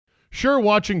Sure,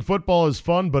 watching football is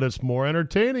fun, but it's more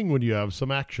entertaining when you have some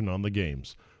action on the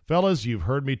games. Fellas, you've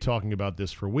heard me talking about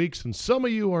this for weeks, and some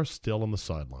of you are still on the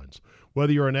sidelines.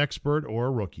 Whether you're an expert or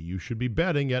a rookie, you should be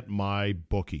betting at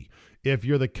MyBookie. If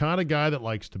you're the kind of guy that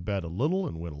likes to bet a little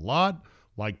and win a lot,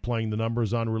 like playing the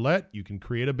numbers on roulette, you can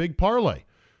create a big parlay.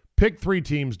 Pick 3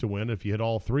 teams to win. If you hit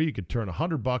all 3, you could turn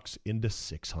 $100 into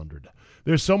 $600.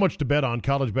 There's so much to bet on: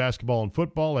 college basketball and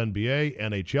football, NBA,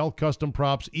 NHL, custom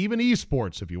props, even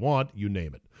esports if you want, you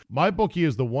name it. MyBookie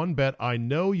is the one bet I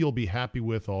know you'll be happy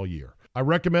with all year. I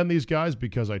recommend these guys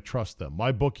because I trust them.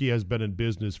 MyBookie has been in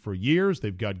business for years.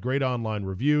 They've got great online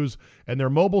reviews, and their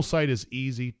mobile site is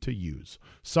easy to use.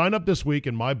 Sign up this week,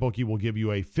 and MyBookie will give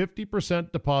you a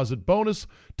 50% deposit bonus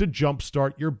to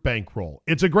jumpstart your bankroll.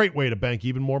 It's a great way to bank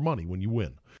even more money when you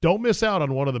win. Don't miss out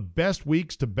on one of the best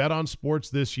weeks to bet on sports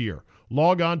this year.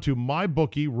 Log on to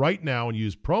MyBookie right now and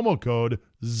use promo code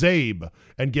ZABE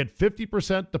and get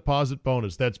 50% deposit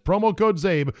bonus. That's promo code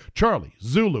ZABE, Charlie,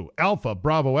 Zulu, Alpha,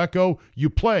 Bravo, Echo. You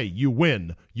play, you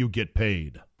win, you get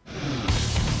paid.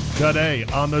 Today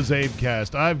on the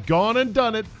ZabeCast, I've gone and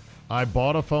done it. I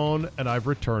bought a phone and I've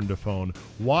returned a phone.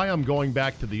 Why I'm going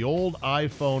back to the old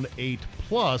iPhone 8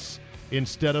 Plus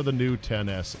instead of the new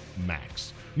XS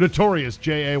Max. Notorious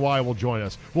J.A.Y. will join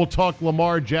us. We'll talk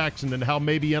Lamar Jackson and how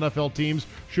maybe NFL teams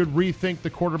should rethink the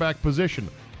quarterback position.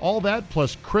 All that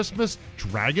plus Christmas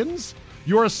dragons?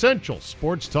 Your essential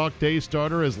sports talk day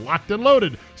starter is locked and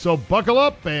loaded. So buckle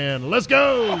up and let's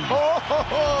go! Here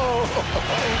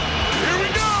we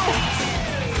go!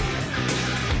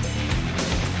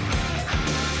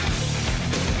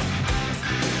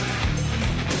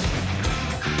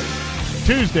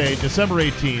 Tuesday, December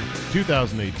 18th,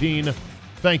 2018.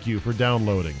 Thank you for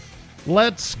downloading.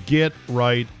 Let's get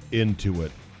right into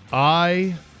it.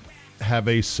 I have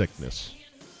a sickness.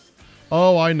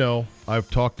 Oh, I know. I've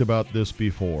talked about this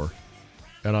before,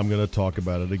 and I'm going to talk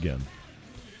about it again.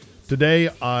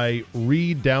 Today, I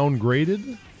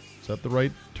re-downgraded. Is that the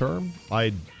right term?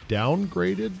 I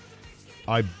downgraded.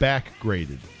 I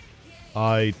backgraded.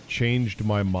 I changed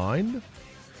my mind.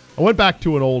 I went back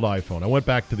to an old iPhone. I went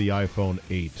back to the iPhone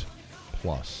 8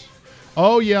 Plus.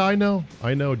 Oh, yeah, I know.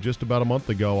 Just about a month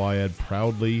ago, I had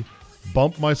proudly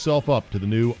bumped myself up to the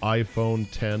new iPhone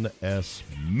XS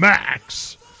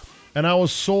Max. And I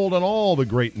was sold on all the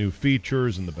great new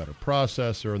features and the better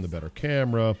processor and the better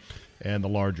camera and the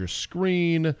larger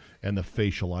screen and the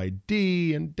facial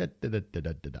ID and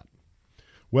da-da-da-da-da-da.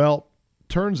 Well,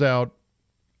 turns out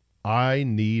I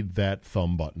need that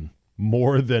thumb button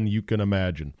more than you can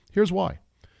imagine. Here's why.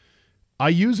 I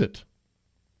use it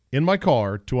in my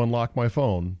car to unlock my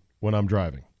phone when I'm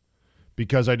driving,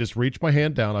 because I just reach my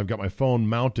hand down. I've got my phone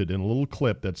mounted in a little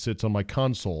clip that sits on my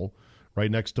console right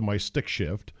next to my stick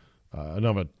shift. And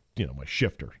I'm my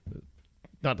shifter,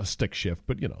 not a stick shift,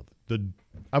 but I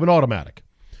have an automatic,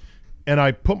 and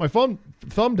I put my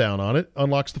thumb down on it,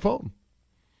 unlocks the phone,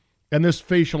 and this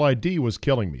facial ID was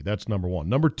killing me. That's number one.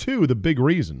 Number two, the big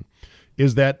reason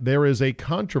is that there is a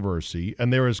controversy,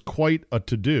 and there is quite a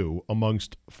to-do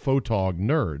amongst photog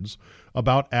nerds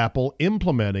about Apple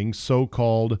implementing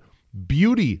so-called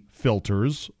beauty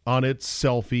filters on its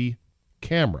selfie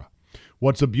camera.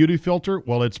 What's a beauty filter?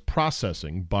 Well, it's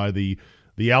processing by the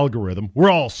algorithm. We're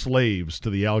all slaves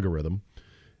to the algorithm.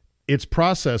 It's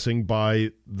processing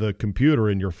by the computer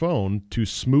in your phone to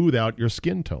smooth out your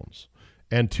skin tones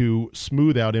and to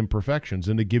smooth out imperfections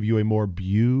and to give you a more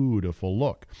beautiful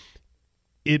look.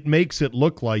 It makes it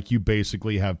look like you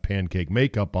basically have pancake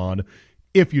makeup on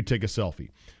if you take a selfie.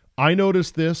 I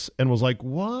noticed this and was like,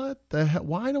 what the hell?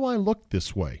 Why do I look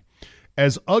this way?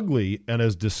 As ugly and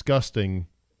as disgusting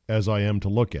as I am to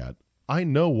look at, I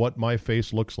know what my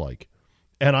face looks like.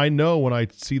 And I know when I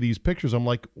see these pictures, I'm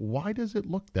like, why does it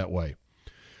look that way?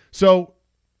 So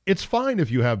it's fine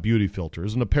if you have beauty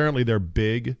filters, and apparently they're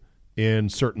big in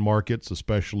certain markets,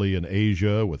 especially in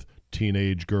Asia with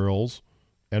teenage girls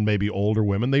and maybe older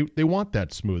women. They want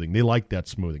that smoothing. They like that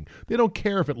smoothing. They don't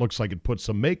care if it looks like it puts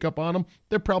some makeup on them.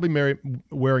 They're probably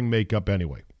wearing makeup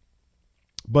anyway.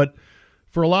 But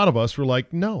for a lot of us, we're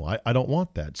like, no, I don't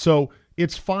want that. So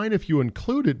it's fine if you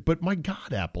include it, but my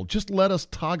God, Apple, just let us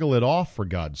toggle it off for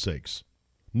God's sakes.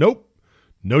 Nope,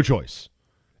 no choice.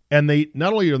 And they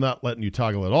not only are not letting you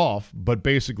toggle it off, but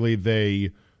basically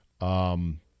they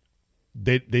haven't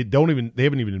even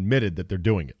admitted that they're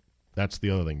doing it. That's the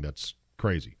other thing that's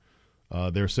crazy.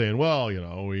 They're saying, well,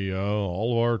 we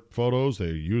all of our photos, they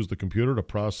use the computer to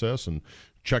process and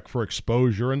check for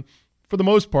exposure. And for the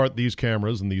most part, these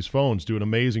cameras and these phones do an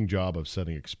amazing job of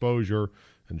setting exposure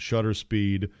and shutter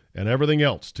speed and everything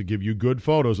else to give you good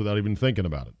photos without even thinking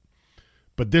about it.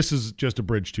 But this is just a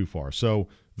bridge too far. So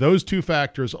those two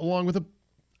factors, along with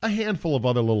a handful of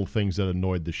other little things that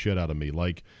annoyed the shit out of me,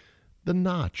 like the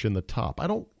notch in the top. I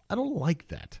don't like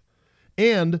that.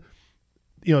 And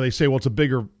they say, well, it's a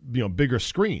bigger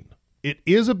screen. It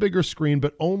is a bigger screen,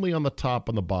 but only on the top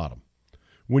and the bottom.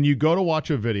 When you go to watch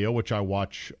a video, which I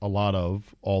watch a lot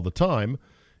of all the time,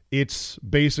 it's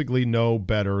basically no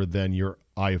better than your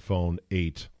iPhone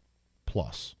 8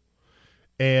 Plus.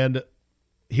 And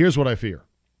here's what I fear.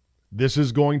 This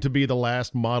is going to be the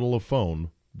last model of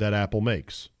phone that Apple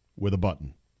makes with a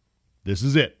button. This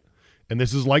is it. And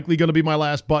this is likely going to be my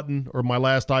last button or my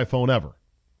last iPhone ever.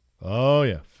 Oh,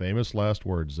 yeah. Famous last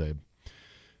words, Zabe.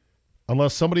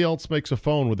 Unless somebody else makes a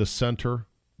phone with a center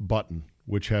button,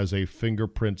 which has a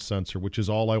fingerprint sensor, which is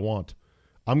all I want.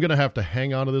 I'm going to have to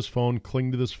hang on to this phone,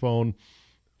 cling to this phone,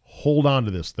 hold on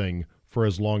to this thing for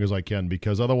as long as I can,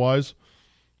 because otherwise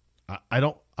I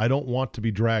don't want to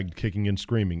be dragged kicking and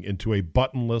screaming into a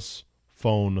buttonless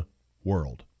phone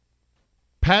world.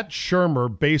 Pat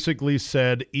Shurmur basically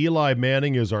said Eli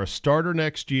Manning is our starter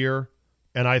next year,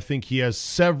 and I think he has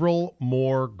several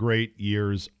more great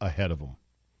years ahead of him.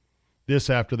 This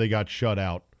after they got shut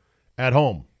out at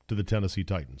home to the Tennessee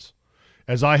Titans.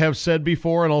 As I have said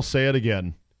before, and I'll say it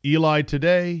again, Eli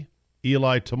today,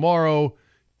 Eli tomorrow,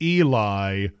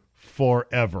 Eli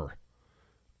forever.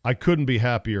 I couldn't be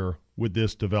happier with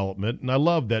this development, and I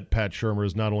love that Pat Shurmur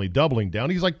is not only doubling down,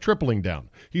 he's like tripling down.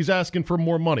 He's asking for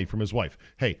more money from his wife.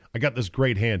 Hey, I got this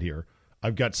great hand here.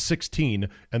 I've got 16,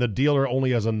 and the dealer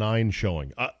only has a 9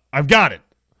 showing. I've got it.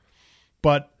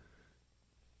 But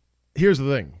here's the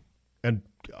thing, and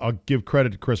I'll give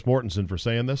credit to Chris Mortensen for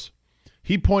saying this.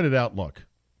 He pointed out, look,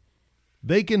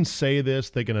 they can say this,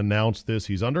 they can announce this.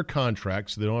 He's under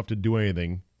contract, so they don't have to do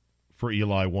anything for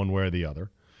Eli one way or the other.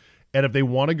 And if they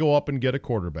want to go up and get a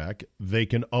quarterback, they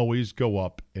can always go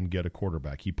up and get a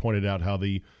quarterback. He pointed out how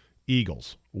the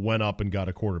Eagles went up and got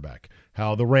a quarterback,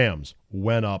 how the Rams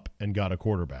went up and got a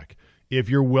quarterback. If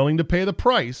you're willing to pay the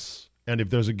price, and if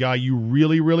there's a guy you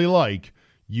really, really like,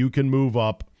 you can move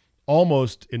up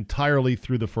almost entirely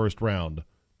through the first round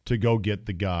to go get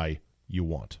the guy you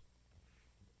want.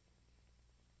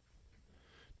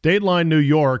 Dateline New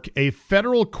York, a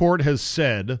federal court has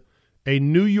said a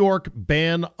New York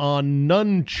ban on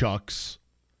nunchucks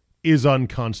is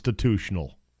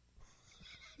unconstitutional.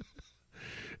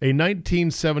 A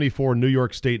 1974 New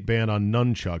York State ban on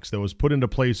nunchucks that was put into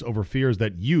place over fears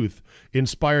that youth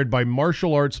inspired by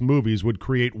martial arts movies would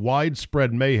create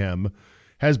widespread mayhem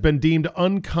has been deemed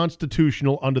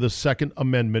unconstitutional under the Second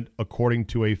Amendment, according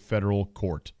to a federal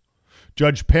court.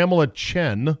 Judge Pamela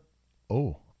Chen,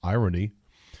 irony,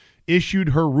 issued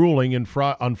her ruling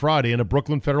on Friday in a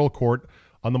Brooklyn federal court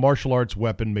on the martial arts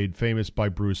weapon made famous by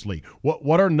Bruce Lee.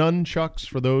 What are nunchucks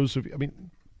for those of you? I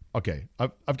mean, okay,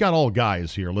 I've got all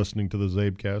guys here listening to the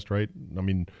Zabecast, right? I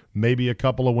mean, maybe a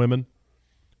couple of women.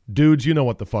 Dudes, you know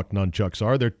what the fuck nunchucks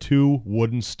are. They're 2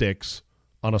 wooden sticks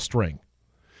on a string.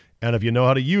 And if you know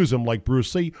how to use them like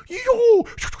Bruce Lee,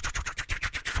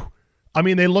 I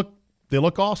mean, they look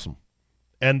awesome.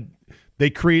 And they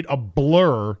create a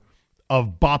blur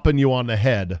of bopping you on the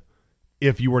head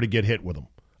if you were to get hit with them.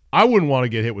 I wouldn't want to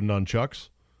get hit with nunchucks,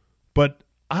 but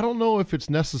I don't know if it's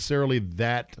necessarily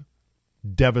that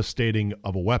devastating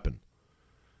of a weapon.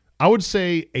 I would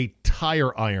say a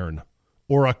tire iron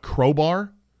or a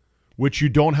crowbar, which you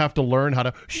don't have to learn how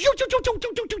to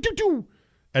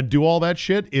and do all that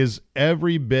shit, is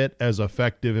every bit as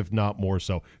effective, if not more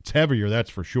so. It's heavier, that's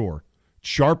for sure. It's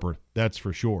sharper, that's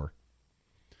for sure.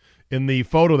 In the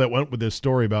photo that went with this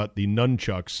story about the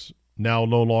nunchucks now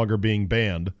no longer being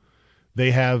banned,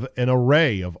 they have an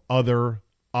array of other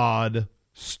odd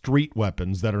street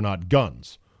weapons that are not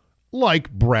guns, like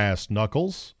brass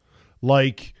knuckles,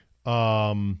 like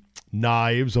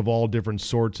knives of all different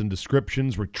sorts and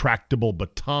descriptions, retractable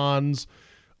batons.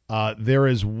 There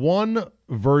is one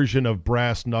version of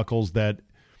brass knuckles that,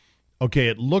 okay,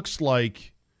 it looks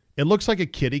like a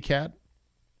kitty cat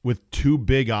with 2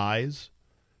 big eyes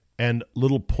and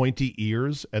little pointy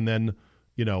ears, and then,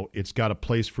 it's got a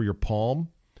place for your palm.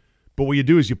 But what you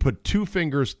do is you put 2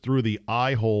 fingers through the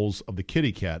eye holes of the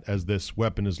kitty cat as this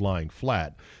weapon is lying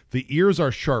flat. The ears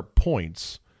are sharp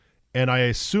points, and I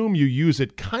assume you use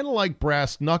it kind of like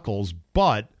brass knuckles,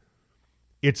 but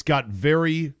it's got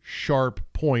very sharp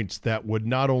points that would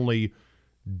not only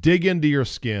dig into your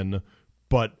skin,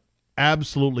 but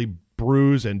absolutely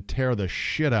bruise and tear the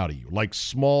shit out of you, like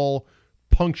small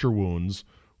puncture wounds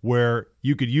where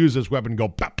you could use this weapon and go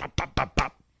pop, pop, pop, pop,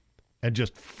 pop, and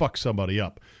just fuck somebody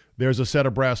up. There's a set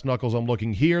of brass knuckles I'm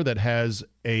looking here that has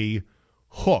a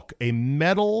hook, a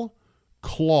metal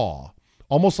claw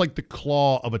almost like the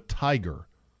claw of a tiger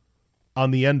on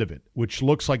the end of it, which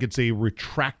looks like it's a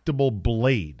retractable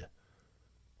blade.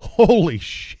 Holy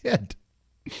shit.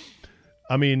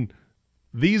 I mean,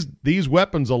 these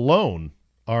weapons alone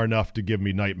are enough to give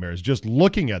me nightmares, just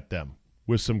looking at them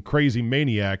with some crazy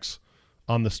maniacs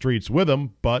on the streets with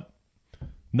them. But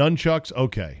nunchucks,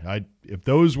 okay. If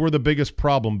those were the biggest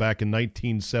problem back in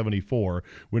 1974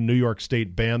 when New York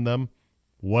State banned them,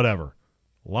 whatever.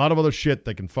 A lot of other shit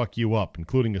that can fuck you up,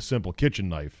 including a simple kitchen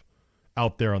knife,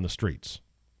 out there on the streets.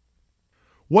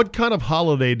 What kind of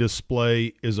holiday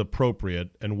display is appropriate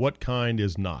and what kind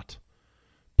is not?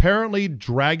 Apparently,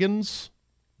 dragons,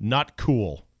 not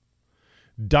cool.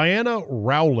 Diana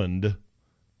Rowland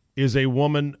is a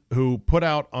woman who put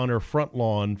out on her front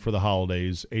lawn for the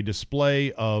holidays a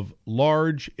display of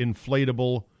large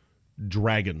inflatable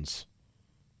dragons.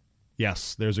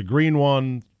 Yes, there's a green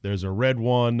one, there's a red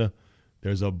one,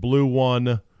 there's a blue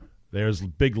one, there's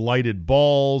big lighted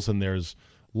balls, and there's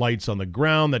lights on the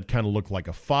ground that kind of look like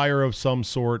a fire of some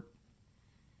sort.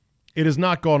 It has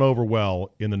not gone over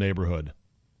well in the neighborhood.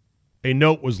 A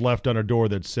note was left on her door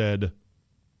that said,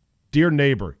 "Dear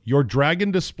neighbor, your dragon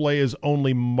display is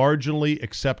only marginally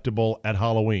acceptable at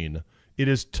Halloween. It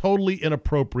is totally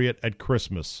inappropriate at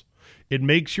Christmas. It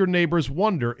makes your neighbors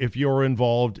wonder if you're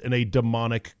involved in a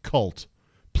demonic cult.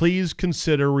 Please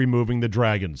consider removing the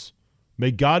dragons.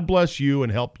 May God bless you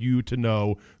and help you to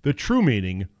know the true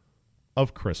meaning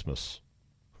of Christmas."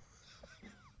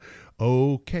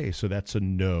 Okay, so that's a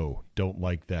no. Don't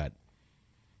like that.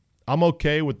 I'm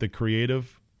okay with the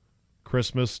creative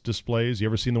Christmas displays. You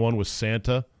ever seen the one with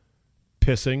Santa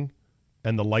pissing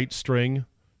and the light string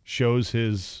shows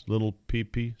his little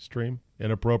pee-pee stream?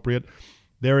 Inappropriate.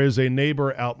 There is a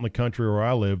neighbor out in the country where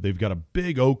I live. They've got a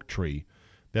big oak tree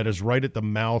that is right at the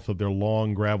mouth of their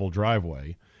long gravel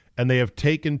driveway, and they have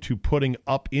taken to putting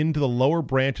up into the lower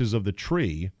branches of the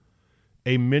tree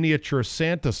a miniature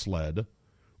Santa sled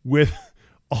with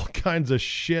all kinds of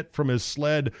shit from his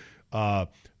sled,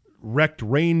 wrecked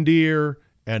reindeer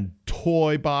and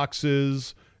toy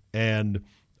boxes and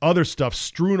other stuff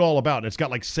strewn all about. And it's got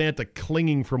like Santa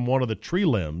clinging from one of the tree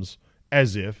limbs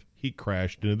as if he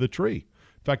crashed into the tree.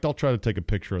 In fact, I'll try to take a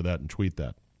picture of that and tweet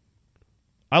that.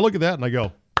 I look at that and I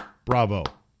go, bravo.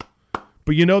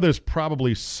 But you know, there's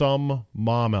probably some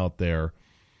mom out there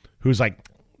who's like,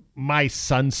 my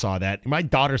son saw that, my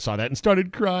daughter saw that and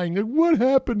started crying. What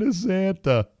happened to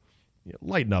Santa?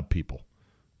 Lighten up, people.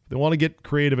 If they want to get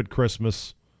creative at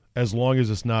Christmas, as long as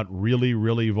it's not really,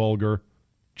 really vulgar,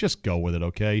 just go with it,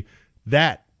 okay?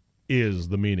 That is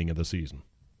the meaning of the season.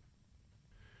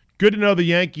 Good to know the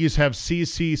Yankees have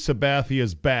CC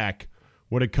Sabathia's back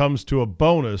when it comes to a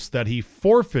bonus that he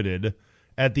forfeited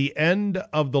at the end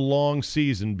of the long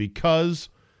season because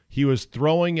he was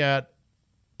throwing at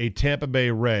a Tampa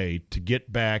Bay Ray to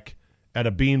get back at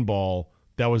a beanball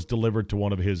that was delivered to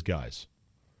one of his guys.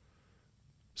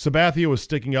 Sabathia was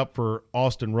sticking up for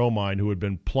Austin Romine, who had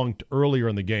been plunked earlier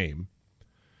in the game.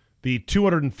 The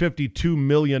 $252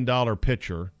 million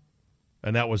pitcher,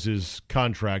 and that was his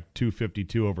contract,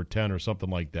 $252 over 10 or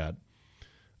something like that.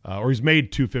 Or he's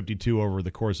made $252 over the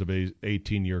course of a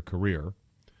 18-year career.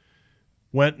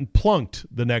 Went and plunked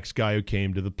the next guy who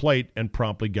came to the plate and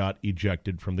promptly got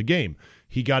ejected from the game.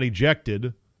 He got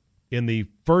ejected in the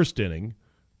first inning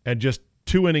and just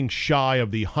 2 innings shy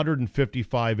of the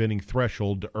 155-inning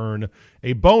threshold to earn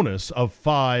a bonus of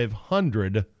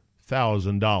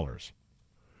 $500,000.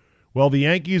 Well, the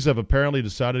Yankees have apparently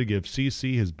decided to give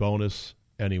CC his bonus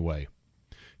anyway.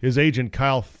 His agent,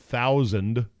 Kyle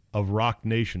Thousand of Rock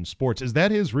Nation Sports. Is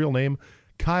that his real name?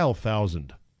 Kyle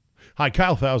Thousand. Hi,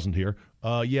 Kyle Thousand here.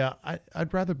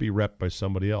 I'd rather be repped by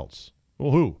somebody else.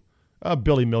 Well, who?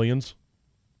 Billy Millions.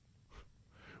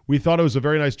 We thought it was a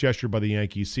very nice gesture by the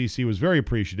Yankees. CC was very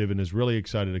appreciative and is really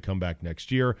excited to come back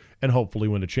next year and hopefully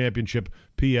win a championship.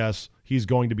 P.S. He's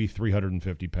going to be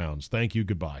 350 pounds. Thank you.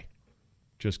 Goodbye.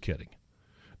 Just kidding.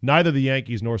 Neither the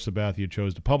Yankees nor Sabathia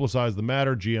chose to publicize the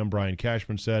matter. GM Brian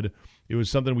Cashman said, "It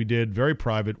was something we did, very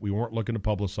private. We weren't looking to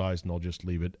publicize, and I'll just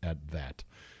leave it at that."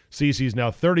 CC is now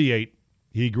 38.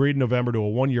 He agreed in November to a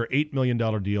 1-year, $8 million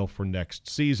deal for next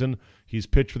season. He's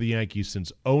pitched for the Yankees since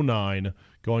 2009,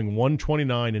 going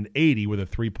 129 and 80 with a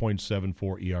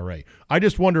 3.74 ERA. I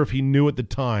just wonder if he knew at the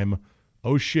time,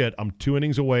 oh shit, I'm 2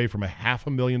 innings away from a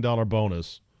 $500,000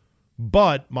 bonus,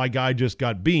 but my guy just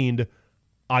got beaned.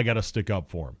 I got to stick up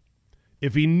for him.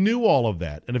 If he knew all of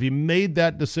that, and if he made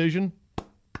that decision,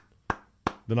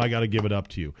 then I got to give it up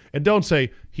to you. And don't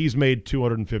say he's made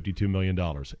 $252 million.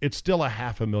 It's still a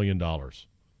 $500,000.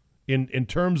 In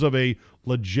terms of a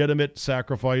legitimate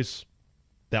sacrifice,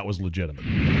 that was legitimate.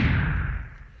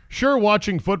 Sure,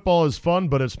 watching football is fun,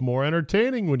 but it's more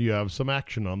entertaining when you have some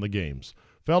action on the games.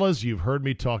 Fellas, you've heard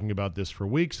me talking about this for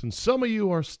weeks, and some of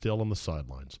you are still on the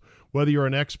sidelines. Whether you're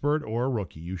an expert or a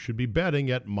rookie, you should be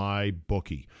betting at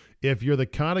MyBookie. If you're the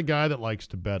kind of guy that likes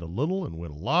to bet a little and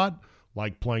win a lot,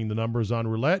 like playing the numbers on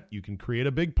roulette, you can create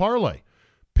a big parlay.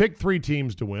 Pick 3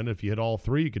 teams to win. If you hit all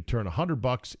 3, you could turn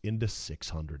 $100 into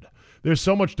 $600. There's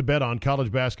so much to bet on: college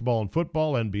basketball and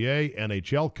football, NBA,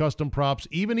 NHL, custom props,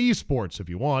 even esports if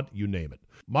you want, you name it.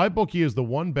 MyBookie is the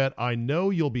one bet I know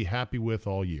you'll be happy with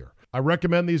all year. I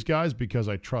recommend these guys because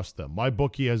I trust them.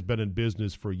 MyBookie has been in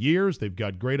business for years. They've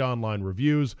got great online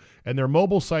reviews, and their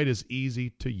mobile site is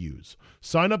easy to use.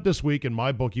 Sign up this week, and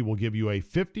MyBookie will give you a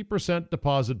 50%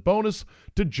 deposit bonus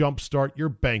to jumpstart your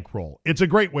bankroll. It's a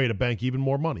great way to bank even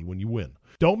more money when you win.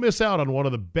 Don't miss out on one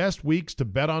of the best weeks to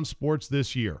bet on sports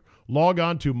this year. Log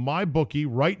on to MyBookie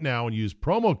right now and use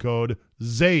promo code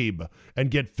ZABE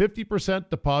and get 50%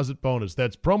 deposit bonus.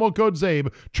 That's promo code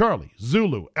ZABE, Charlie,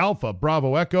 Zulu, Alpha,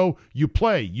 Bravo, Echo. You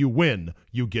play, you win,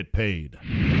 you get paid.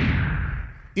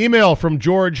 Email from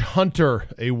George Hunter,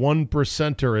 a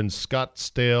 1%er in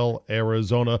Scottsdale,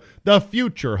 Arizona, the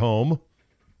future home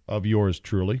of yours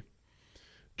truly.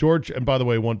 George, and by the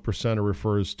way, 1%er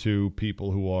refers to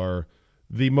people who are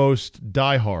the most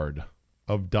diehard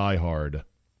of diehard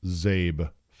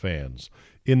Zabe fans,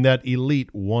 in that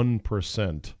elite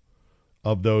 1%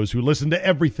 of those who listen to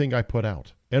everything I put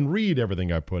out and read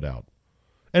everything I put out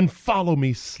and follow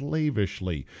me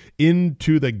slavishly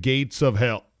into the gates of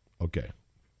hell. Okay,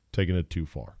 taking it too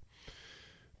far.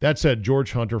 That said,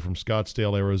 George Hunter from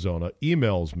Scottsdale, Arizona,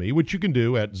 emails me, which you can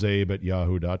do at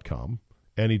zabe@yahoo.com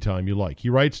anytime you like. He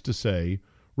writes to say,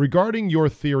 regarding your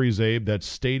theory, Zabe, that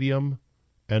stadium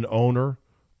and owner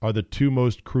are the 2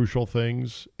 most crucial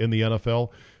things in the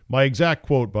NFL. My exact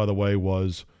quote, by the way,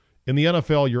 was, in the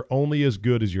NFL, you're only as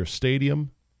good as your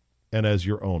stadium and as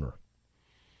your owner.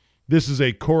 This is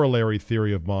a corollary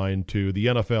theory of mine to the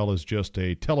NFL is just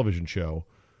a television show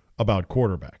about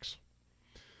quarterbacks.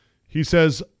 He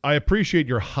says, I appreciate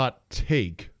your hot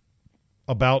take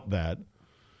about that,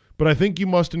 but I think you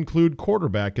must include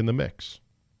quarterback in the mix.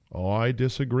 Oh, I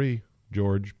disagree,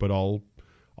 George, but I'll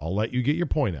let you get your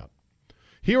point out.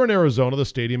 Here in Arizona, the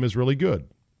stadium is really good.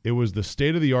 It was the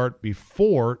state-of-the-art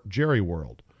before Jerry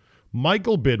World.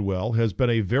 Michael Bidwell has been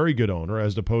a very good owner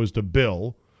as opposed to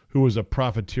Bill, who is a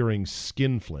profiteering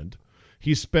skinflint.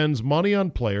 He spends money on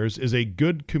players, is a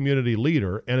good community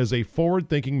leader, and is a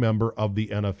forward-thinking member of the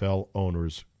NFL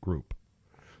owners group.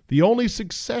 The only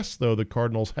success, though, the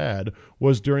Cardinals had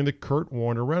was during the Kurt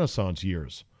Warner Renaissance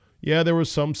years. Yeah, there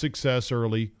was some success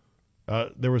early.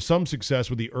 There was some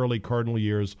success with the early Cardinal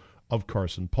years of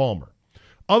Carson Palmer.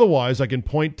 Otherwise, I can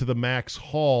point to the Max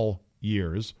Hall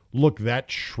years. Look that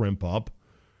shrimp up.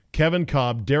 Kevin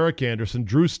Cobb, Derek Anderson,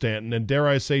 Drew Stanton, and dare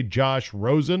I say Josh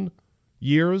Rosen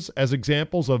years as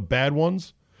examples of bad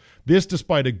ones. This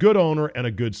despite a good owner and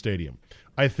a good stadium.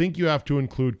 I think you have to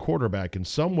include quarterback in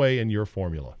some way in your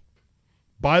formula.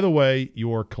 By the way,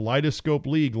 your Kaleidoscope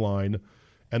League line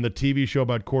and the TV show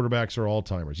about quarterbacks are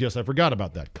all-timers. Yes, I forgot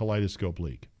about that, Kaleidoscope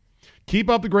League. Keep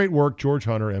up the great work, George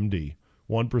Hunter, MD,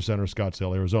 1%er,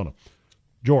 Scottsdale, Arizona.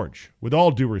 George, with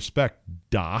all due respect,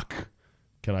 Doc,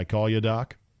 can I call you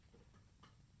Doc?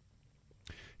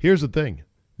 Here's the thing.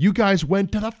 You guys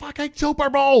went to the fucking Super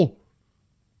Bowl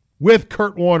with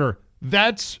Kurt Warner.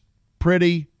 That's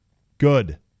pretty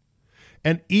good.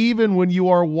 And even when you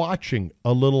are watching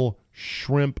a little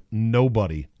shrimp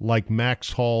nobody like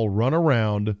Max Hall run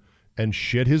around and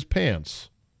shit his pants,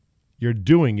 you're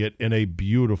doing it in a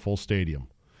beautiful stadium.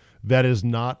 That is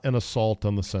not an assault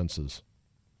on the senses.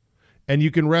 And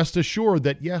you can rest assured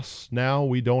that, yes, now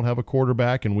we don't have a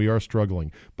quarterback and we are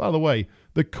struggling. By the way,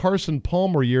 the Carson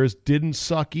Palmer years didn't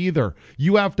suck either.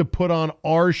 You have to put on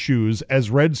our shoes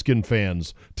as Redskin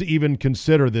fans to even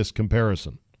consider this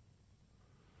comparison.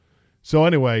 So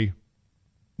anyway,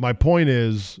 my point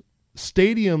is,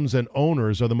 stadiums and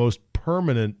owners are the most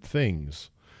permanent things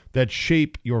that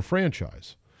shape your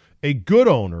franchise. A good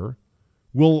owner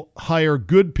will hire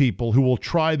good people who will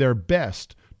try their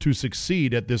best to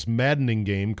succeed at this maddening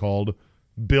game called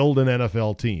build an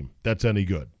NFL team that's any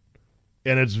good.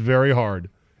 And it's very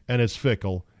hard, and it's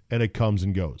fickle, and it comes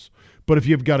and goes. But if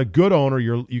you've got a good owner,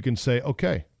 you can say,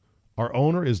 okay, our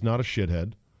owner is not a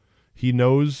shithead. He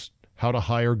knows how to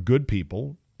hire good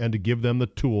people and to give them the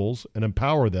tools and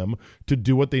empower them to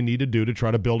do what they need to do to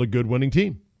try to build a good winning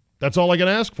team. That's all I can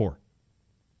ask for.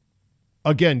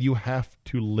 Again, you have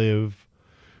to live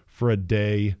for a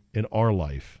day in our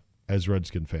life as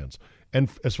Redskin fans. And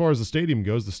as far as the stadium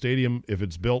goes, the stadium, if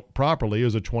it's built properly,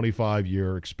 is a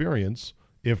 25-year experience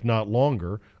if not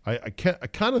longer. I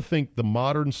kind of think the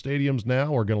modern stadiums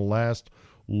now are going to last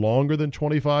longer than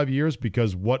 25 years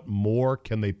because what more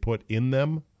can they put in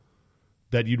them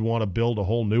that you'd want to build a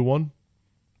whole new one?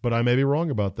 But I may be wrong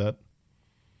about that.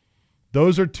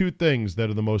 Those are two things that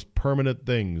are the most permanent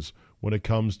things when it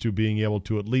comes to being able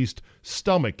to at least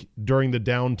stomach during the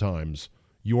downtimes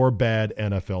your bad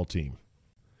NFL team.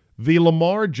 The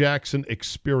Lamar Jackson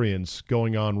experience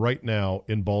going on right now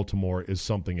in Baltimore is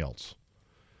something else.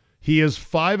 He is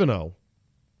 5-0. I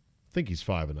think he's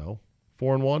 5-0.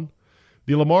 4-1.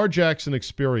 The Lamar Jackson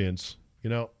experience,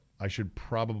 I should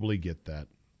probably get that.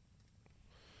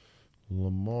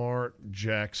 Lamar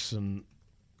Jackson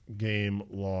game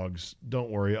logs. Don't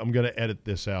worry, I'm going to edit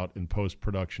this out in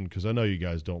post-production because I know you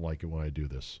guys don't like it when I do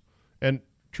this. And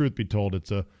truth be told,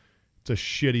 it's a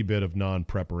shitty bit of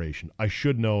non-preparation. I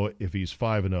should know if he's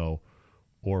 5-0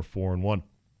 or 4-1.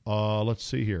 Let's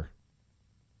see here.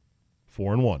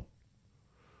 4-1.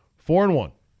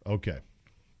 4-1. Okay.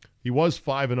 He was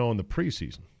 5-0 in the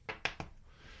preseason.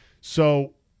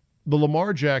 So the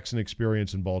Lamar Jackson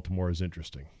experience in Baltimore is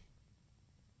interesting.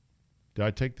 Did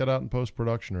I take that out in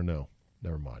post-production or no?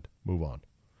 Never mind. Move on.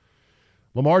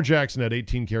 Lamar Jackson had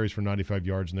 18 carries for 95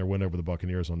 yards in their win over the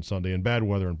Buccaneers on Sunday in bad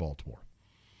weather in Baltimore.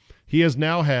 He has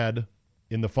now had,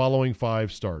 in the following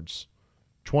 5 starts,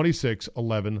 26,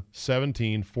 11,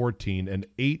 17, 14, and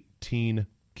 18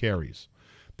 carries.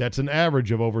 That's an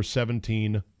average of over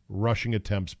 17 rushing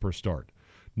attempts per start.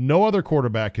 No other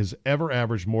quarterback has ever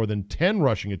averaged more than 10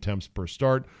 rushing attempts per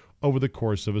start over the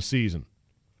course of a season.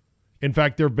 In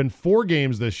fact, there have been 4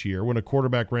 games this year when a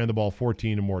quarterback ran the ball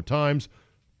 14 or more times,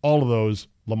 all of those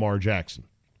Lamar Jackson.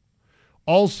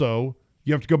 Also,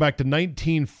 you have to go back to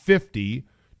 1950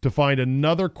 to find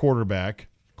another quarterback,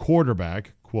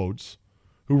 quotes,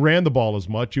 who ran the ball as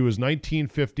much. It was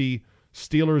 1950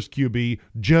 Steelers QB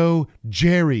Joe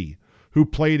Jerry, who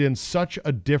played in such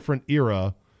a different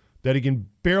era that he can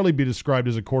barely be described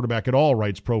as a quarterback at all,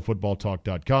 writes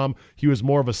ProFootballTalk.com. He was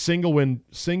more of a single-wing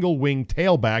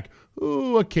tailback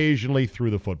who occasionally threw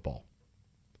the football.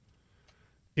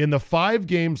 In the 5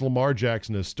 games Lamar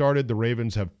Jackson has started, the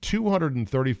Ravens have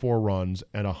 234 runs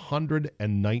and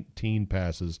 119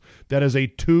 passes. That is a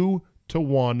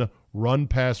 2-to-1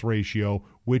 run-pass ratio,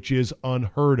 which is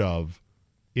unheard of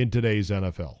in today's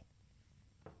NFL.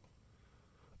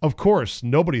 Of course,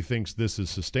 nobody thinks this is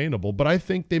sustainable, but I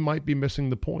think they might be missing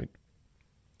the point.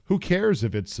 Who cares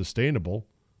if it's sustainable?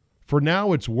 For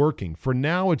now, it's working. For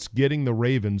now, it's getting the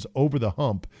Ravens over the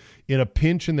hump in a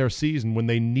pinch in their season when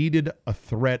they needed a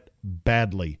threat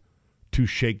badly to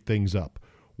shake things up.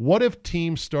 What if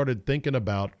teams started thinking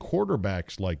about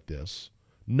quarterbacks like this,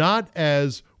 not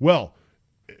as, well,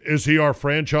 is he our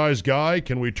franchise guy?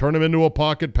 Can we turn him into a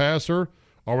pocket passer?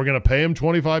 Are we going to pay him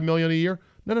 $25 million a year?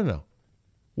 No.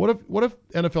 What if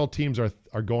NFL teams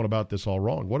are going about this all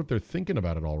wrong? What if they're thinking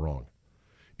about it all wrong?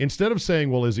 Instead of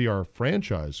saying, well, is he our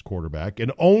franchise quarterback,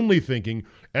 and only thinking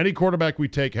any quarterback we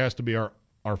take has to be our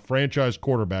franchise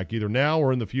quarterback, either now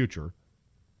or in the future,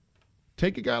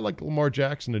 take a guy like Lamar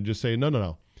Jackson and just say,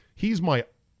 no. He's my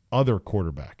other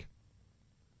quarterback.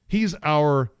 He's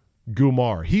our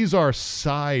Gumar. He's our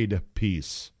side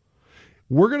piece.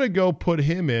 We're going to go put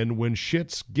him in when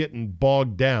shit's getting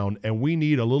bogged down and we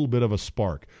need a little bit of a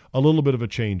spark, a little bit of a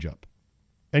change-up.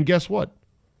 And guess what?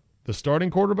 The starting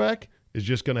quarterback is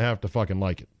just going to have to fucking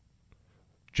like it.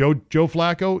 Joe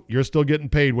Flacco, you're still getting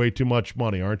paid way too much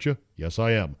money, aren't you? Yes,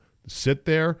 I am. Sit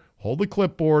there, hold the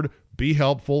clipboard, be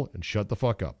helpful, and shut the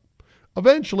fuck up.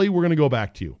 Eventually, we're going to go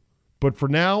back to you. But for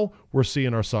now, we're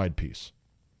seeing our side piece.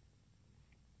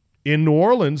 In New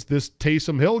Orleans, this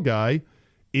Taysom Hill guy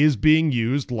is being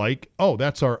used like, oh,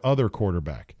 that's our other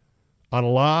quarterback on a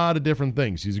lot of different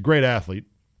things. He's a great athlete,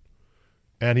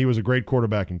 and he was a great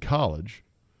quarterback in college.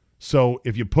 So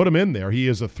if you put him in there, he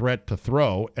is a threat to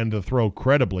throw, and to throw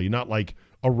credibly, not like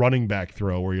a running back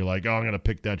throw where you're like, oh, I'm going to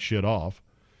pick that shit off.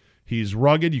 He's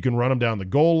rugged. You can run him down the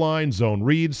goal line, zone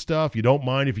read stuff. You don't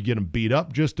mind if you get him beat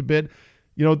up just a bit.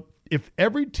 If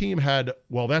every team had,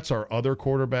 well, that's our other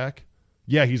quarterback.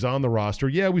 Yeah, he's on the roster.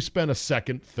 Yeah, we spent a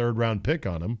second, third-round pick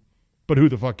on him, but who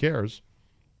the fuck cares?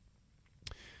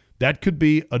 That could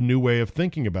be a new way of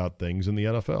thinking about things in the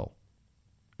NFL.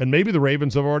 And maybe the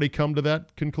Ravens have already come to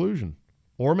that conclusion.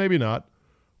 Or maybe not.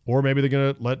 Or maybe they're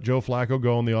going to let Joe Flacco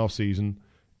go in the offseason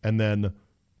and then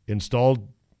install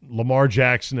Lamar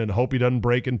Jackson and hope he doesn't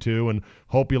break in two and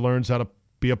hope he learns how to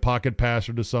be a pocket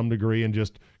passer to some degree and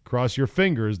just cross your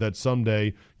fingers that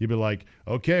someday you'll be like,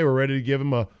 okay, we're ready to give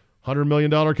him a $100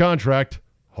 million contract.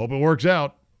 Hope it works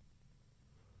out.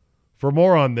 For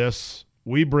more on this,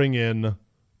 we bring in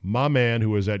my man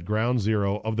who is at ground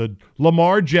zero of the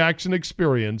Lamar Jackson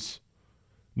experience,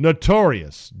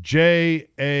 Notorious,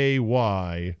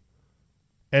 J-A-Y.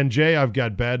 And Jay, I've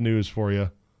got bad news for you.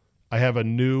 I have a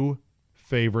new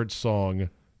favorite song,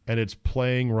 and it's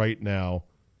playing right now.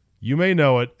 You may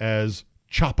know it as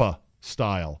Choppa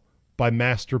Style by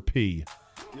Master P.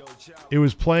 It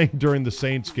was playing during the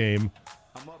Saints game,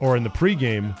 or in the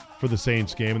pregame for the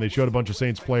Saints game, and they showed a bunch of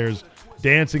Saints players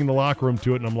dancing in the locker room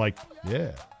to it, and I'm like,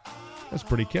 yeah, that's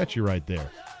pretty catchy right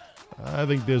there. I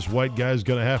think this white guy's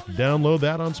going to have to download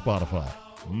that on Spotify.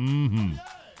 Mm-hmm.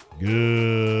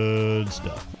 Good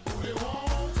stuff.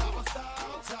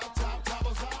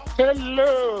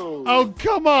 Hello. Oh,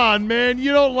 come on, man.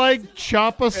 You don't like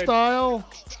Choppa Style?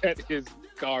 That is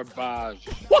garbage.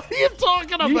 What are you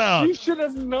talking about? You should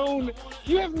have known.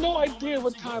 You have no idea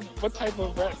what type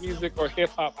of rap music or hip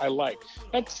hop I like.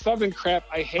 That's southern crap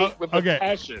I hate with a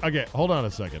passion. Okay, hold on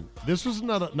a second. This is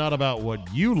not about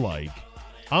what you like.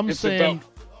 It's saying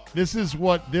this is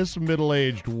what this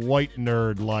middle-aged white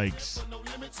nerd likes.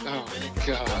 Oh, my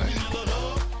God.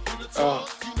 Oh,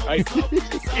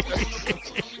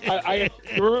 I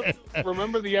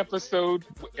remember the episode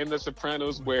in The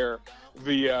Sopranos where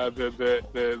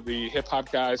the hip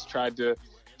hop guys tried to.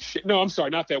 No, I'm sorry,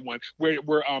 not that one. Where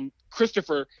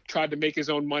Christopher tried to make his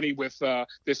own money with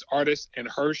this artist and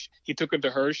Hirsch. He took him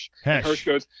to Hirsch. Hesh. And Hirsch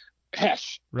goes,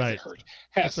 Hesh. Right. Hirsch.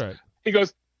 That's right. He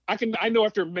goes, I know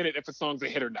after a minute if a song's a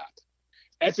hit or not.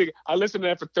 I listened to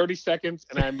that for 30 seconds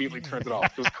and I immediately turned it off.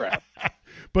 It was crap.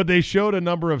 But they showed a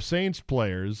number of Saints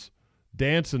players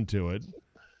dancing to it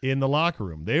in the locker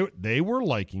room. They were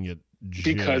liking it,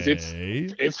 Jay. Because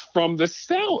it's from the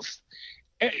South.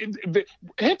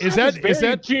 Is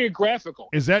that geographical?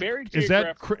 Is that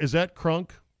crunk?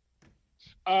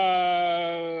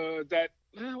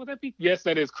 Would that be? Yes,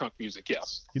 that is crunk music.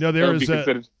 Yes. You know, there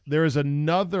is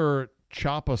another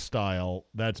Choppa Style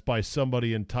that's by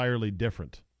somebody entirely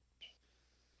different.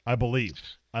 I believe.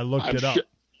 I looked it up.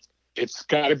 It's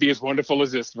got to be as wonderful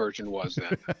as this version was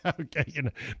then. Okay,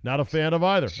 not a fan of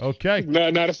either. Okay. No,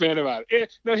 not a fan of either.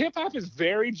 No, hip hop is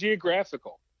very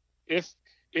geographical. If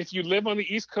you live on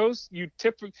the East Coast, you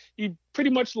pretty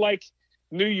much like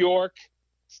New York,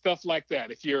 stuff like that.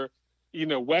 If you're,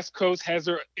 West Coast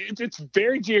it's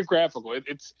very geographical.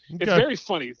 It's very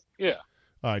funny. Yeah.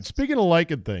 All right. Speaking of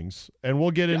liking things, and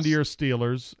we'll get into your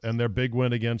Steelers and their big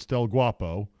win against El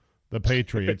Guapo, the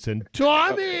Patriots, and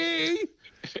Tommy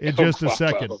in just a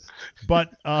second.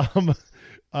 But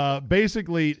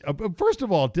basically, first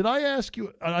of all, did I ask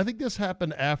you? I think this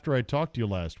happened after I talked to you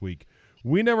last week.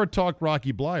 We never talked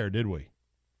Rocky Bleier, did we?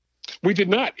 We did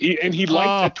not. He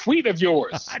liked a tweet of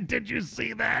yours. Did you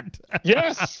see that?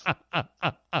 Yes.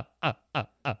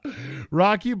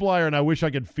 Rocky Bleier, and I wish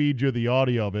I could feed you the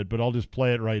audio of it, but I'll just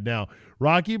play it right now.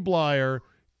 Rocky Bleier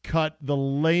cut the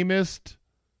lamest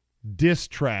diss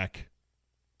track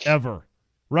ever,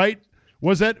 right?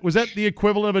 Was that the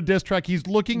equivalent of a diss track? He's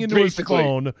looking into his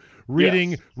phone,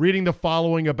 reading the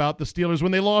following about the Steelers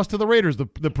when they lost to the Raiders the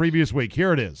previous week.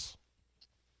 Here it is.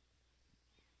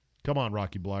 Come on,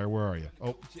 Rocky Bleier, where are you?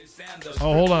 Oh,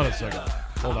 hold on a second.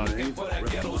 Hold on. All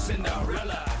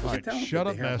right, shut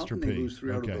up, Master P.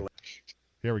 Okay.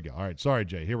 Here we go. All right, sorry,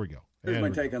 Jay. Here we go. Here's my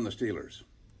take on the Steelers.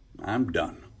 I'm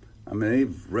done. I mean,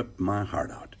 they've ripped my heart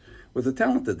out. With the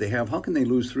talent that they have, how can they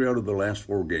lose 3 out of the last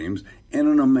 4 games and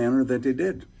in a manner that they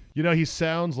did? He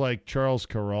sounds like Charles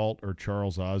Kuralt or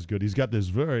Charles Osgood. He's got this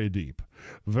very deep,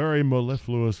 very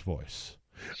mellifluous voice.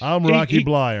 I'm Rocky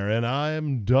Bleier, and I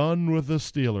am done with the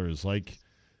Steelers. It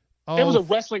was a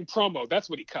wrestling promo.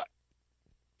 That's what he cut.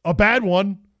 A bad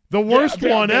one. The worst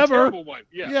one ever. Terrible one.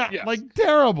 Yeah.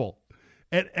 Terrible.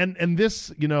 And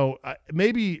this,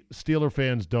 maybe Steeler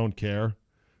fans don't care,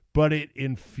 but it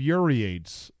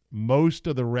infuriates most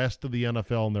of the rest of the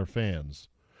NFL and their fans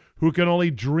who can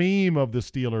only dream of the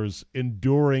Steelers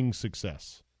enduring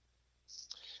success.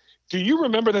 Do you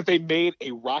remember that they made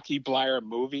a Rocky Bleier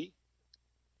movie?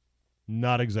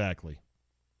 Not exactly.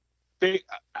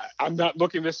 I'm not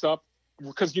looking this up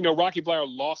because Rocky Bleier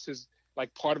lost his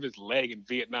part of his leg in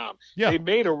Vietnam. Yeah. They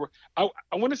made I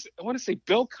want to say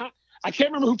Bill I can't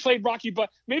remember who played Rocky Bleier.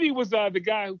 Maybe it was the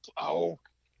guy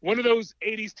one of those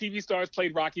 80s TV stars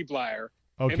played Rocky Bleier.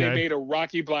 Okay. And they made a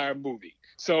Rocky Bleier movie.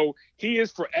 So he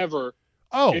is forever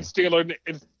in Steeler.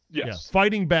 Yes. Yeah.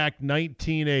 Fighting Back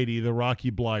 1980, the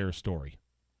Rocky Bleier story.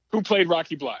 Who played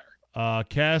Rocky Bleier?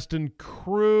 Cast and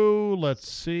crew, let's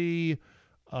see.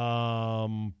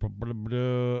 Robert,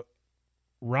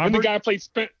 and the guy played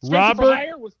Spencer for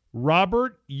Hire?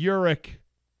 Robert Urich.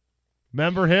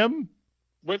 Remember him?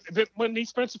 When he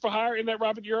Spencer for Hire in that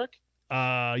Robert Urich?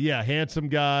 handsome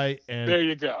guy, and there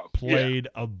you go. played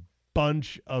a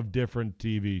bunch of different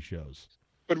TV shows.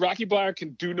 But Rocky Bleier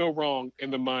can do no wrong in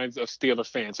the minds of Steeler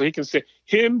fans. So he can say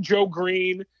him, Joe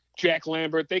Green, Jack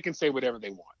Lambert, they can say whatever they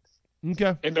want.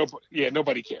 Okay. And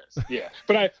nobody cares. Yeah.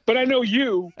 But I know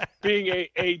you, being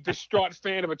a distraught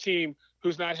fan of a team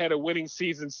who's not had a winning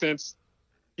season since,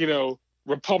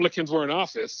 Republicans were in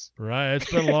office. Right.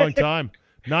 It's been a long time.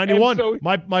 91. So,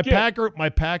 my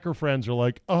Packer friends are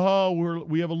like,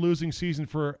 we have a losing season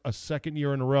for a second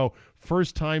year in a row.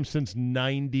 First time since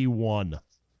 91.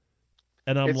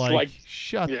 And I'm like,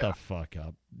 shut the fuck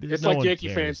up. It's no like Yankee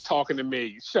cares. fans talking to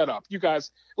me. Shut up. You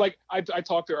guys, I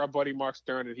talked to our buddy Mark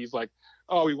Stern, and he's like,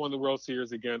 oh, we won the World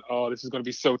Series again. Oh, this is going to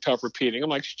be so tough repeating. I'm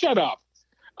like, shut up.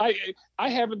 I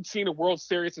haven't seen a World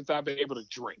Series since I've been able to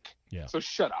drink. Yeah. So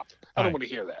shut up. I don't want to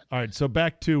hear that. All right. So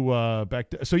back to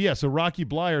so Rocky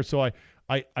Bleier. So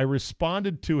I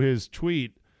responded to his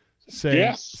tweet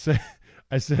saying,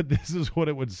 I said, this is what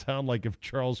it would sound like if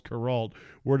Charles Kuralt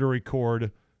were to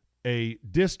record a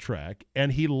diss track,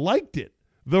 and he liked it.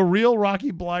 The real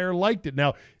Rocky Bleier liked it.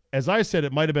 Now, as I said,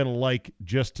 it might have been like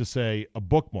just to say a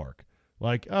bookmark,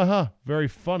 like, very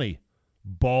funny,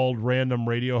 bald random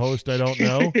radio host I don't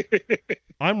know.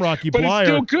 I'm Rocky but Bleier. It's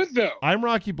still good though. I'm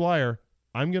Rocky Bleier.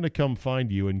 I'm going to come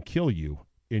find you and kill you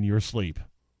in your sleep.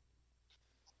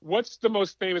 What's the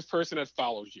most famous person that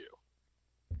follows you?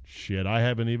 Shit, I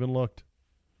haven't even looked.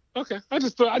 Okay, I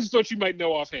just thought you might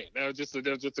know offhand. That was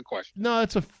just a question. No,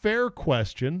 it's a fair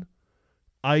question.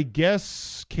 I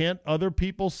guess, can't other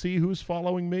people see who's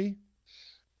following me?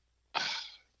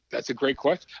 That's a great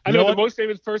question. I know the most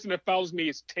famous person that follows me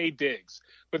is Taye Diggs,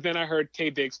 but then I heard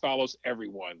Taye Diggs follows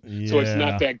everyone, so it's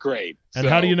not that great. And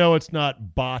how do you know it's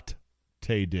not bot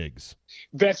Taye Diggs?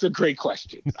 That's a great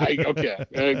question.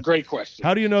 Great question.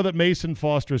 How do you know that Mason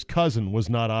Foster's cousin was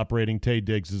not operating Taye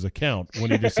Diggs' account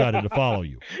when he decided to follow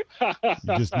you?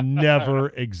 You just never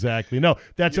exactly know.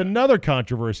 That's another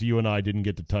controversy you and I didn't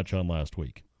get to touch on last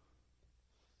week.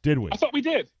 Did we? I thought we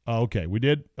did. Oh, okay. We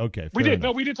did? Okay. We did. Enough.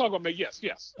 No, we did talk about me.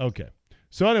 Yes. Okay.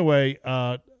 So anyway,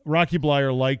 Rocky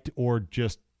Bleier liked or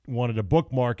just wanted a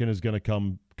bookmark and is going to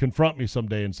come confront me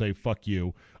someday and say, fuck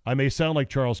you. I may sound like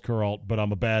Charles Kuralt, but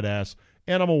I'm a badass,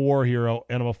 and I'm a war hero,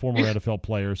 and I'm a former NFL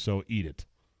player, so eat it.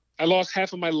 I lost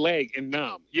half of my leg in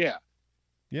Nam. Yeah.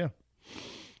 Yeah.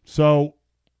 So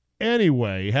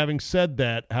anyway, having said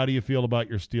that, how do you feel about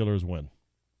your Steelers win?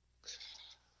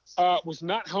 Was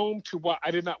not home to watch.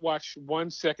 I did not watch 1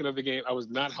 second of the game. I was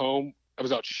not home. I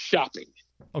was out shopping.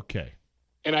 Okay.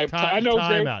 And I know,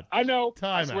 time Jay, out. I know.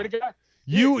 Time I swear out. to God.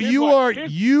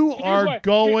 You are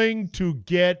going to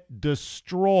get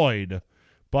destroyed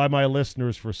by my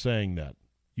listeners for saying that.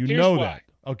 You know that.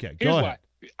 Okay, go ahead.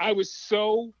 I was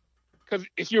so, because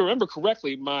if you remember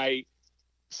correctly, my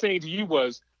saying to you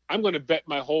was, I'm going to bet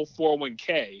my whole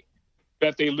 401k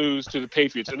that they lose to the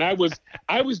Patriots. And I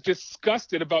was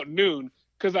disgusted about noon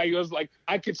because I was like,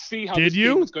 I could see how this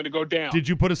game was going to go down. Did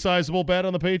you put a sizable bet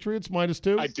on the Patriots,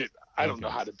 -2? I did. I don't know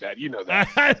how to bet. You know that.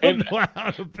 I don't know how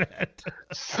to bet.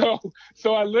 So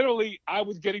I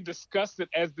was getting disgusted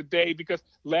as the day, because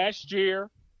last year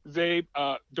they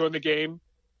during the game,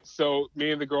 so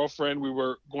me and the girlfriend, we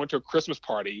were going to a Christmas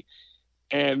party,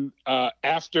 and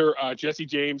after Jesse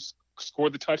James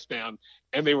scored the touchdown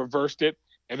and they reversed it,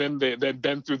 and then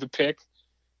Ben threw the pick.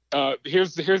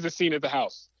 Here's the scene at the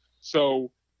house.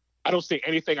 So I don't say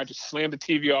anything. I just slam the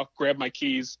TV off, grab my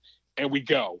keys, and we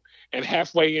go. And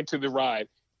halfway into the ride,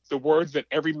 the words that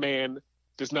every man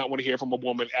does not want to hear from a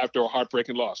woman after a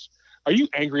heartbreaking loss. Are you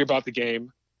angry about the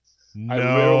game?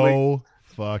 No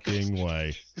fucking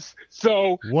way.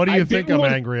 So what do you think I'm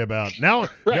angry about? Now,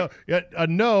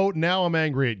 now I'm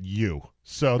angry at you.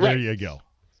 So there you go.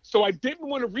 So I didn't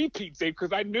want to repeat, Dave,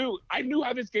 because I knew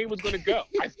how this game was going to go.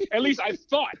 At least I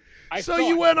thought.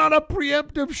 You went on a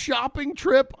preemptive shopping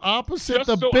trip opposite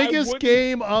the biggest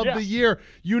game of the year.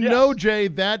 You know, Jay,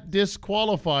 that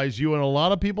disqualifies you in a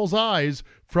lot of people's eyes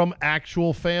from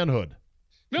actual fanhood.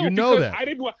 No, you know that. I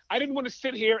didn't want to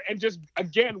sit here and just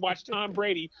again watch Tom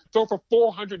Brady throw for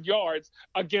 400 yards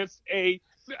against a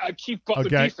Keith Butler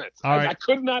defense. Right. I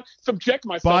could not subject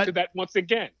myself to that once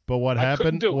again. But what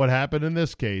happened? What happened in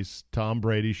this case? Tom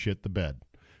Brady shit the bed,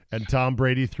 and Tom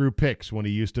Brady threw picks when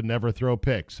he used to never throw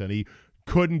picks, and he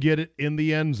couldn't get it in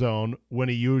the end zone when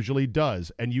he usually does.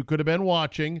 And you could have been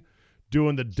watching,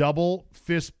 doing the double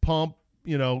fist pump,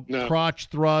 crotch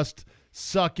thrust,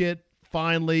 suck it.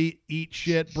 Finally, eat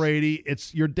shit, Brady.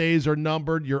 Your days are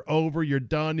numbered. You're over. You're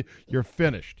done. You're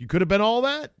finished. You could have been all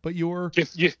that, but you were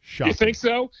shocked. You think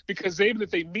so? Because even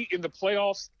if they meet in the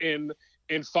playoffs in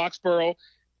Foxborough,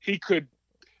 he could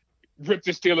rip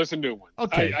the Steelers a new one.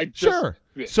 Okay, I just, sure.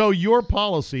 Yeah. So your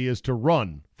policy is to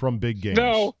run from big games.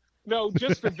 No,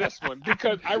 just for this one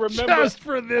because I remember just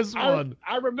for this one.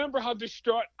 I remember how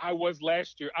distraught I was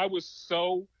last year. I was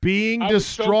so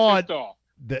distraught. So pissed off.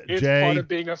 It's Jay, part of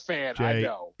being a fan. Jay, I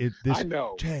know. I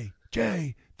know.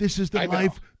 Jay, this is the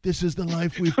life. This is the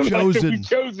life we've The life that chosen. we've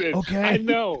chosen. Okay. I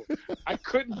know. I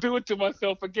couldn't do it to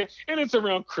myself again, and it's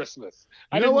around Christmas.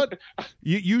 You know what?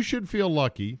 You should feel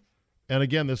lucky. And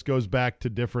again, this goes back to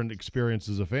different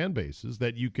experiences of fan bases,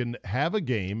 that you can have a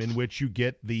game in which you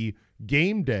get the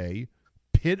game day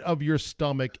pit of your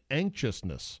stomach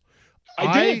anxiousness.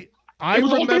 I did. I it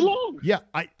was remember, all day long. Yeah,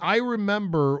 I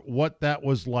remember what that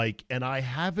was like, and I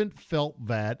haven't felt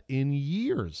that in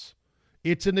years.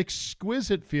 It's an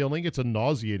exquisite feeling. It's a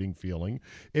nauseating feeling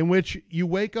in which you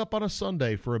wake up on a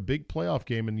Sunday for a big playoff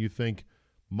game and you think,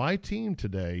 my team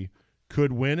today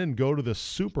could win and go to the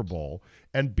Super Bowl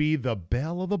and be the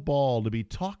belle of the ball, to be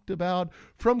talked about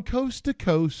from coast to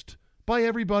coast by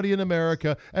everybody in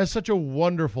America as such a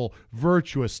wonderful,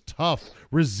 virtuous, tough,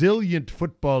 resilient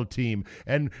football team.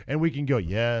 And we can go,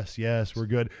 yes, we're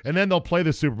good. And then they'll play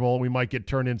the Super Bowl and we might get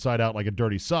turned inside out like a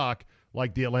dirty sock,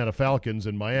 like the Atlanta Falcons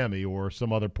in Miami or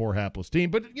some other poor hapless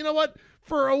team. But you know what?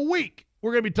 For a week,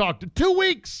 we're going to be talked to. 2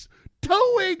 weeks,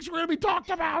 we're going to be talked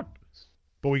about.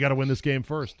 But we got to win this game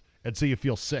first. And so you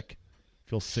feel sick.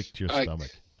 Feel sick to your stomach.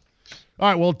 All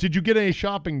right, well, did you get any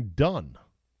shopping done?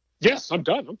 Yes, I'm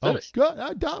done. I'm finished. Oh, good.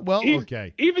 I'm done. Well,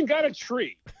 okay. Even got a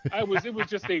tree. It was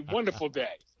just a wonderful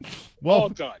day. Well, all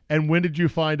done. And when did you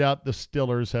find out the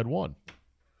Steelers had won?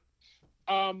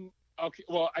 Okay.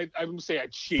 Well, I wouldn't say I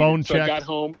cheated. Phone so check. I got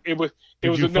home. I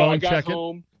got check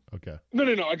home. Okay.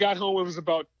 No. I got home. It was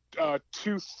about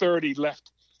 2:30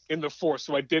 left in the fourth,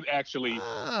 so I did actually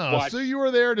watch. So you were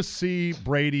there to see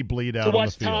Brady bleed out to on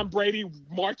watch the field. Tom Brady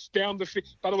march down the field.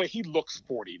 By the way, he looks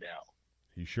 40 now.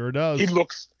 He sure does. He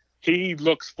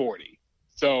looks 40.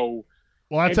 So,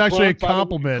 well, that's actually a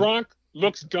compliment. Gronk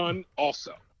looks done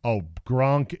also. Oh,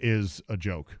 Gronk is a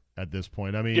joke at this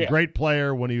point. I mean, Yeah. great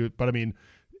player but I mean,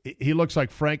 he looks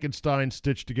like Frankenstein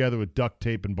stitched together with duct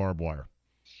tape and barbed wire.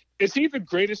 Is he the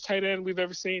greatest tight end we've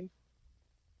ever seen?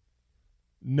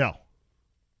 No.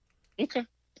 Okay.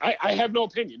 I have no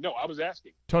opinion. No, I was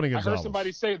asking. Tony Gonzalez. I heard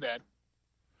somebody say that.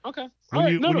 Okay.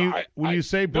 When you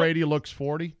say Brady looks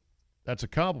 40, that's a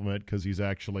compliment because he's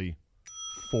actually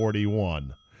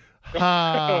 41.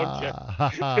 Bada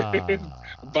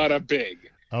big.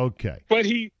 Okay. But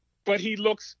he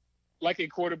looks like a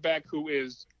quarterback who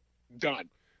is done.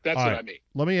 That's All what right. I mean.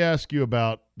 Let me ask you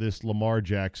about this Lamar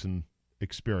Jackson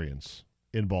experience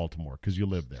in Baltimore because you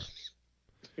live there.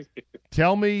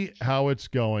 Tell me how it's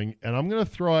going, and I'm going to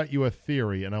throw at you a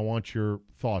theory, and I want your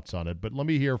thoughts on it. But let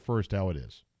me hear first how it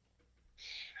is.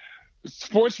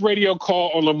 Sports radio call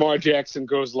on Lamar Jackson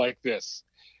goes like this.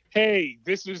 Hey,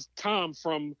 this is Tom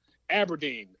from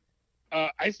Aberdeen.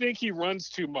 I think he runs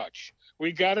too much.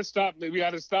 We got to stop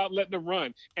letting him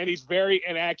run. And he's very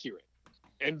inaccurate.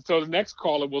 And so the next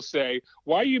caller will say,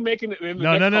 why are you making it?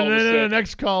 No. The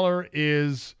next caller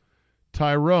is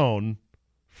Tyrone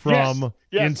from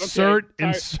insert.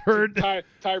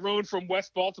 Tyrone from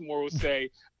West Baltimore will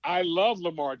say, I love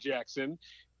Lamar Jackson.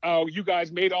 You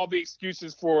guys made all the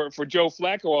excuses for Joe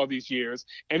Flacco all these years,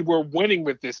 and we're winning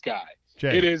with this guy.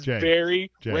 It is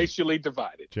very racially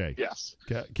divided. Jay, yes.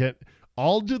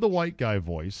 I'll do the white guy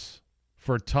voice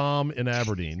for Tom in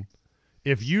Aberdeen.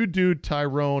 If you do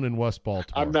Tyrone in West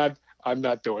Baltimore, I'm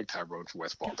not doing Tyrone from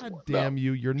West Baltimore. God damn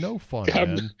you! You're no fun,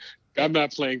 man. I'm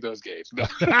not playing those games. No.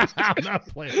 I'm not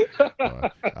playing.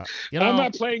 I'm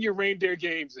not playing your reindeer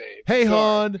games, Abe. Hey,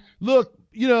 hon, look,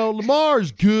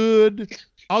 Lamar's good.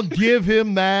 I'll give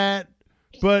him that.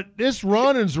 But this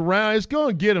running's around, it's going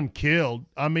to get him killed.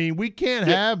 I mean, we can't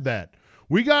have that.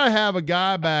 We got to have a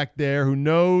guy back there who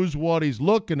knows what he's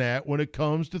looking at when it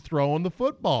comes to throwing the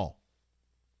football.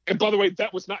 And by the way,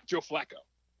 that was not Joe Flacco.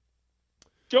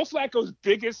 Joe Flacco's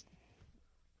biggest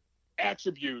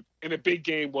attribute in a big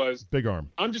game was big arm.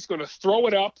 I'm just going to throw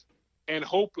it up and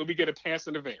hope that we get a pass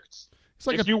interference.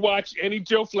 If you watch any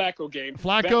Joe Flacco game,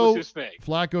 that was his thing.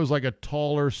 Flacco's like a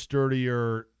taller,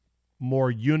 sturdier,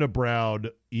 more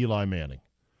unibrowed Eli Manning.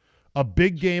 A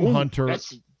big game hunter.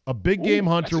 A big game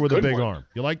hunter with a big arm.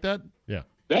 You like that? Yeah.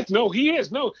 He is.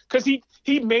 Because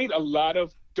he made a lot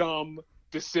of dumb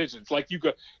decisions.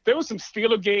 There were some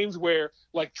Steeler games where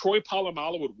like Troy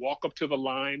Polamalu would walk up to the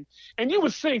line and you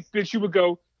would think that you would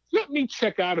go, let me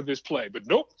check out of this play. But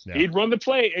nope. Yeah. He'd run the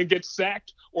play and get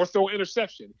sacked or throw an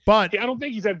interception. But I don't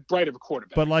think he's that bright of a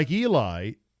quarterback. But like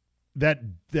Eli, that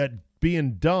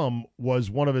being dumb was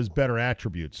one of his better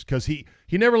attributes because he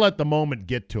never let the moment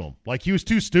get to him. Like, he was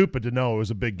too stupid to know it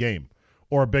was a big game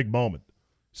or a big moment.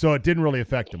 So it didn't really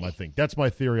affect him, I think. That's my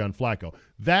theory on Flacco.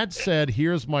 That said,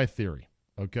 here's my theory,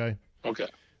 okay? Okay.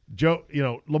 Joe,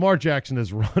 Lamar Jackson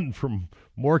has run from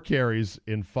more carries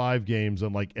in 5 games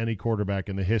than like any quarterback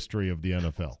in the history of the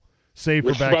NFL. Save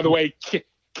for Which, back. by the way,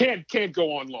 can't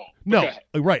go on long. No,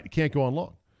 right. It can't go on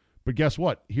long. But guess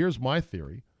what? Here's my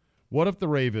theory. What if the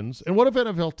Ravens, and what if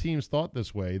NFL teams thought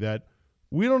this way, that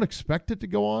we don't expect it to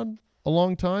go on a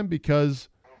long time because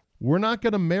we're not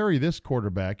going to marry this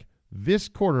quarterback. This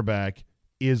quarterback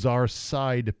is our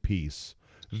side piece.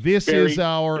 This is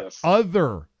our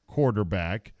other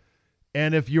quarterback.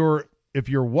 And if your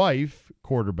wife,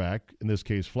 quarterback, in this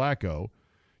case Flacco,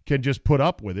 can just put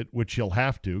up with it, which he'll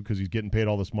have to because he's getting paid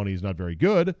all this money, he's not very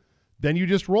good, then you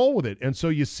just roll with it. And so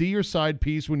you see your side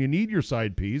piece when you need your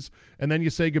side piece, and then you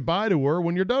say goodbye to her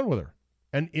when you're done with her.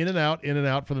 And in and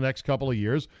out for the next couple of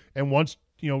years. And once,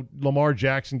 Lamar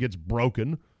Jackson gets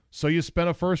broken, so you spent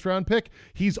a first-round pick.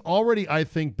 He's already, I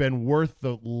think, been worth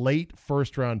the late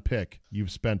first-round pick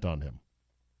you've spent on him.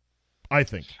 I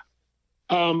think.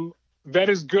 That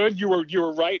is good. You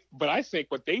were right. But I think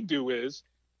what they do is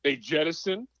they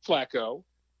jettison Flacco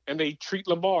and they treat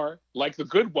Lamar like the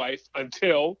good wife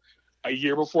until a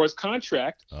year before his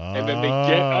contract, and then they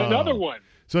get another one.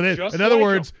 So in other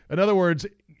words,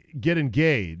 get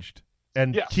engaged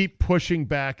and keep pushing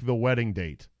back the wedding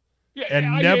date. Yeah,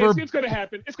 and never. It's going to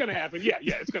happen. It's going to happen. Yeah,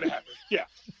 it's going to happen. Yeah.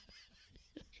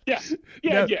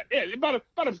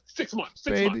 About 6 months.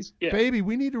 Baby, months. Yeah. Baby,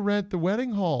 we need to rent the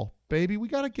wedding hall. Baby, we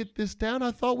got to get this down.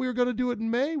 I thought we were going to do it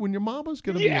in May when your mama's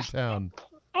going to be in town.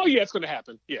 Oh, yeah, it's going to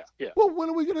happen. Yeah. Well, when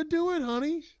are we going to do it,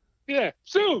 honey? Yeah,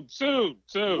 soon.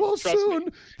 Well, Trust soon.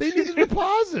 me. They need a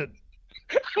deposit.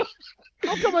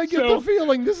 How come I get the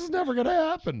feeling this is never going to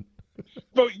happen?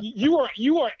 But you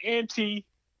are anti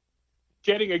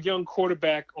getting a young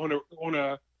quarterback on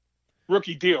a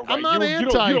rookie deal, right? I'm not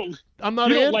anti. I'm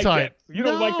not anti. You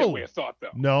don't like that way of thought, though.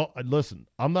 No, listen,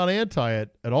 I'm not anti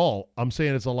it at all. I'm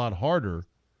saying it's a lot harder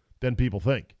than people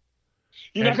think.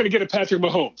 You're not going to get a Patrick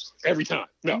Mahomes every time.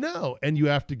 No, and you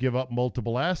have to give up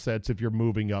multiple assets if you're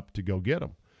moving up to go get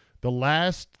them. The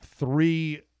last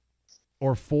 3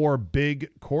 or 4 big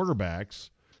quarterbacks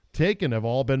taken have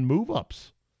all been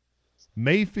move-ups.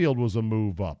 Mayfield was a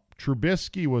move-up.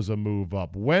 Trubisky was a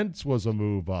move-up. Wentz was a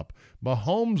move-up.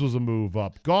 Mahomes was a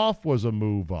move-up. Goff was a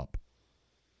move-up.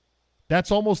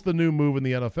 That's almost the new move in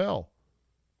the NFL,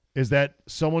 is that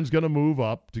someone's going to move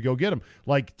up to go get him.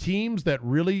 Like teams that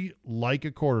really like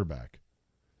a quarterback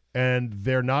and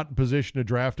they're not in position to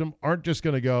draft him aren't just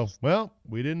going to go, well,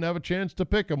 we didn't have a chance to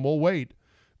pick him, we'll wait.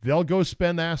 They'll go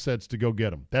spend assets to go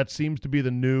get him. That seems to be the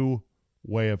new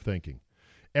way of thinking.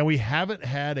 And we haven't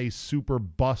had a super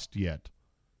bust yet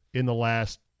in the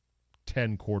last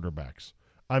 10 quarterbacks.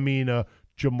 I mean a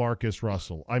Jamarcus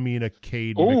Russell. I mean a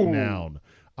Cade McNown.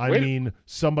 I mean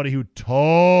somebody who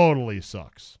totally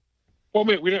sucks. Well,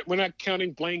 wait, we're not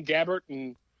counting Blaine Gabbert,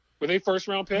 and were they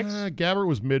first-round picks? Gabbert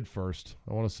was mid-first.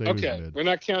 I want to say he was mid. We're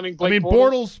not counting Blake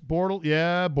Bortles.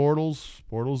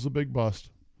 Bortles is a big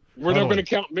bust. We're not going to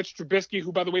count Mitch Trubisky,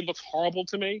 who, by the way, looks horrible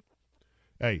to me.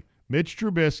 Hey, Mitch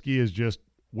Trubisky is just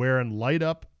wearing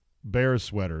light-up Bears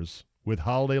sweaters with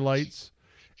holiday lights,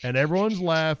 and everyone's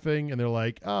laughing, and they're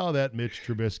like, oh, that Mitch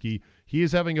Trubisky. He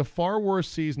is having a far worse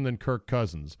season than Kirk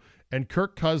Cousins, and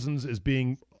Kirk Cousins is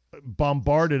being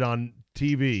bombarded on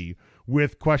TV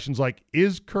with questions like,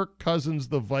 is Kirk Cousins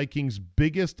the Vikings'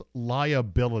 biggest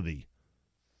liability?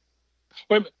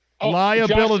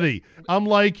 Liability. Josh, I'm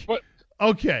like,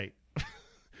 okay.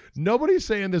 Nobody's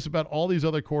saying this about all these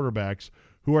other quarterbacks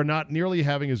who are not nearly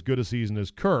having as good a season as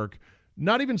Kirk.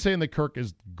 Not even saying that Kirk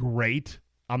is great.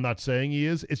 I'm not saying he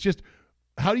is. It's just,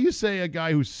 how do you say a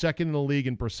guy who's second in the league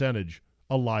in percentage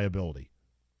a liability?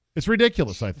 It's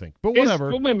ridiculous, I think. But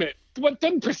whatever. Wait a minute. What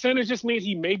doesn't percentage just mean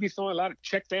he may be throwing a lot of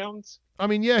checkdowns? I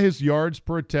mean, yeah, his yards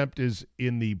per attempt is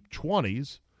in the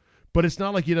 20s, but it's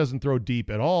not like he doesn't throw deep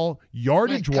at all.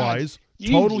 Yardage-wise,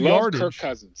 total yardage. You love Kirk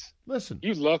Cousins. Listen.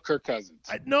 You love Kirk Cousins.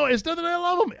 No, it's not that I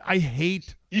love him. I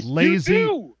hate lazy. You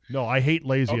do. No, I hate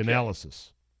lazy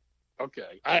analysis.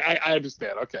 Okay. I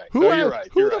understand. Okay. You're right.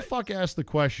 Who the fuck asked the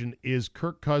question, is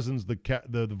Kirk Cousins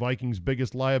the Vikings'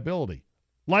 biggest liability?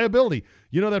 Liability.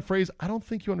 You know that phrase? I don't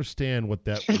think you understand what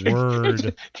that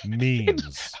word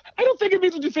means. I don't think it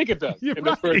means what you think it does. You're in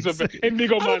right. the words of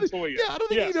Inigo Montoya. I don't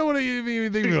think you know what you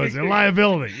think it was. A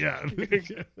liability, yeah.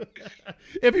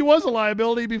 If he was a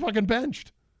liability, he'd be fucking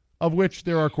benched, of which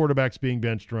there are quarterbacks being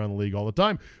benched around the league all the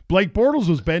time. Blake Bortles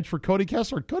was benched for Cody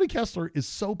Kessler. Cody Kessler is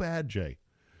so bad, Jay.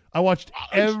 I watched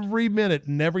every minute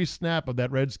and every snap of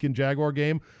that Redskin-Jaguar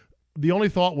game. The only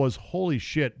thought was, holy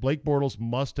shit, Blake Bortles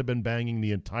must have been banging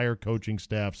the entire coaching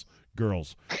staff's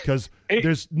girls because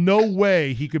there's no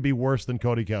way he could be worse than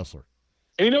Cody Kessler.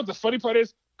 And you know what the funny part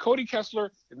is? Cody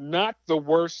Kessler, not the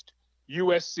worst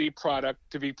USC product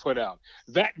to be put out.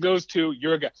 That goes to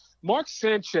your guy. Mark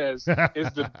Sanchez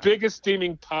is the biggest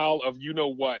steaming pile of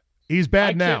you-know-what. He's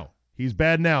bad now. He's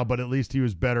bad now, but at least he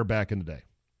was better back in the day.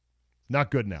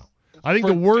 Not good now. I think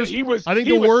the worst. He was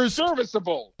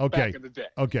serviceable back in the day.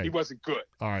 Okay. He wasn't good.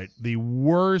 All right. The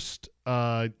worst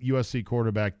USC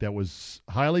quarterback that was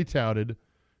highly touted,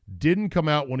 didn't come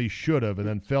out when he should have, and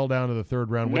then fell down to the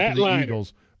third round, went to the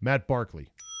Eagles, Matt Barkley.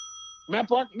 Matt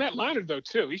Leinart, though,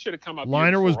 too. He should have come up.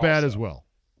 Leinart was bad as well.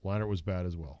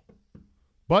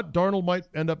 But Darnold might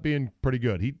end up being pretty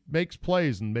good. He makes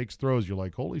plays and makes throws. You're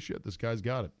like, holy shit, this guy's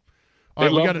got it.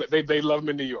 They love him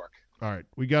in New York. All right,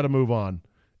 we got to move on.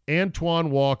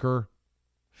 Antoine Walker,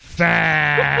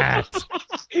 fat.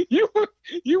 You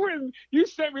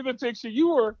sent me the picture.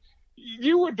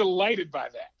 You were delighted by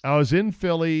that. I was in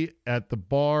Philly at the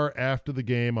bar after the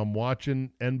game. I'm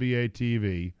watching NBA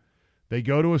TV. They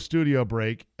go to a studio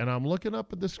break, and I'm looking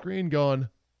up at the screen going,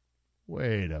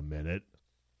 wait a minute.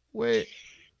 Wait.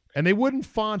 And they wouldn't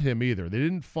font him either. They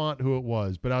didn't font who it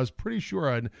was, but I was pretty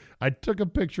sure. I took a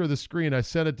picture of the screen. I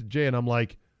sent it to Jay, and I'm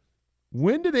like,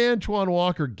 when did Antoine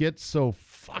Walker get so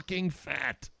fucking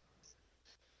fat?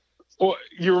 Well,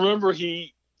 you remember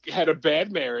he had a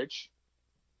bad marriage,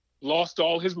 lost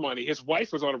all his money. His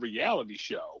wife was on a reality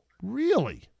show.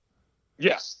 Really?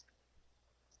 Yes.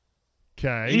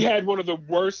 Okay. He had one of the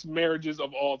worst marriages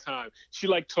of all time. She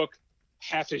took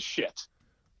half his shit.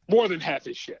 More than half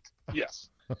his shit. Yes.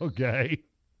 Okay.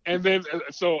 And then,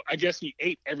 so I guess he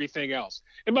ate everything else.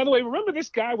 And by the way, remember this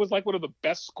guy was one of the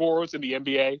best scorers in the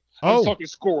NBA? I was talking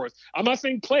scorers. I'm not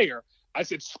saying player. I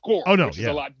said scorer, which is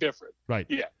a lot different. Right.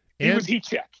 Yeah. He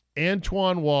checked.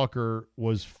 Antoine Walker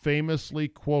was famously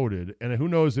quoted, and who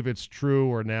knows if it's true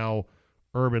or now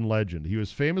urban legend. He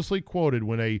was famously quoted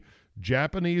when a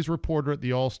Japanese reporter at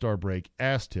the All-Star break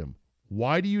asked him,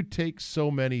 why do you take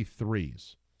so many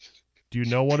threes? Do you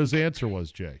know what his answer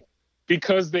was, Jay?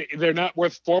 Because they're not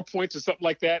worth 4 points or something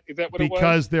like that? Is that what it was?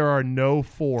 Because there are no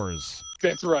fours.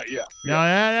 That's right, yeah.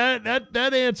 Now,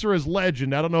 that answer is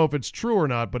legend. I don't know if it's true or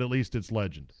not, but at least it's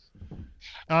legend.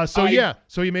 So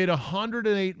he made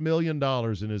 $108 million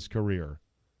in his career,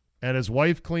 and his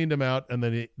wife cleaned him out,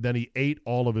 and then he ate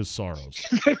all of his sorrows.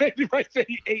 Right, then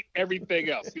he ate everything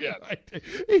else, yeah.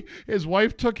 Right. His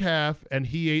wife took half, and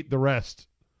he ate the rest.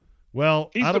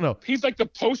 Well, I don't know. He's like the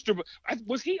poster.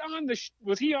 Was he on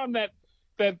that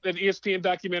ESPN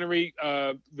documentary?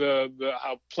 The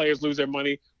how players lose their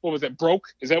money. What was that? Broke?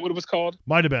 Is that what it was called?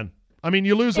 Might have been. I mean,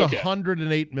 you lose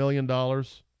 $108 million.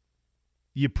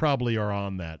 You probably are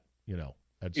on that.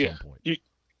 At some point.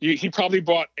 He probably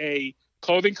bought a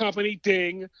clothing company.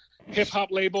 Ding. Hip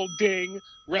hop label. Ding.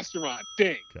 Restaurant.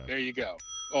 Ding. Okay. There you go.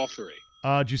 All three.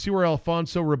 Did you see where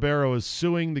Alfonso Ribeiro is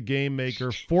suing the game maker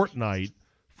Fortnite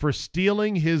for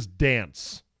stealing his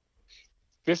dance?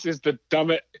 This is the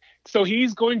dumbest. So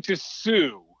he's going to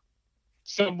sue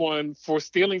someone for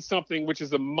stealing something which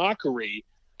is a mockery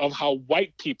of how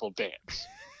white people dance.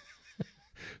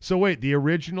 So wait, the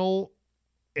original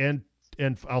and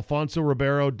Alfonso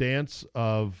Ribeiro dance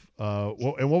of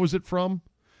and what was it from?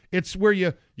 It's where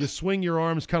you swing your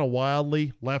arms kind of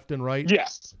wildly left and right.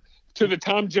 Yes, to the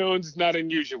Tom Jones Not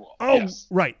Unusual. Oh, yes.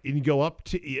 Right, and you go up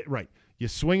to right. You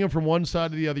swing them from one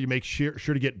side to the other. You make sure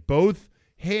to get both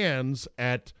hands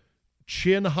at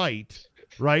chin height,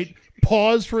 right?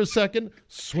 Pause for a second,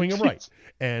 swing them right,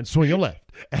 and swing them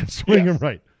left, and swing them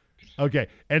right. Okay,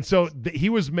 and so he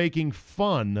was making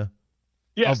fun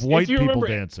of white people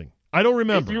dancing. I don't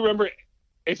remember.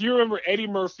 If you remember Eddie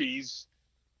Murphy's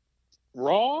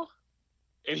Raw,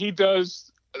 and he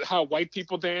does how white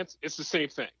people dance, it's the same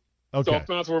thing. Okay. So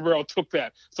Alfonso Ribeiro took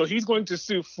that. So he's going to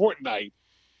sue Fortnite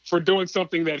for doing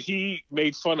something that he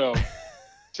made fun of.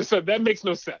 So that makes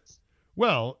no sense.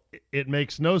 Well, it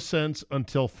makes no sense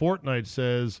until Fortnite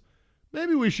says,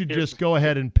 maybe we should just go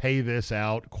ahead and pay this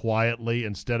out quietly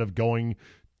instead of going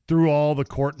through all the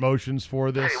court motions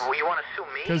for this. Hey, well, you want to sue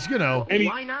me? Because,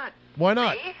 why not? Why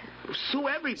not? Me? Sue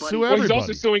everybody. Sue everybody. He's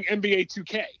also suing NBA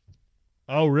 2K.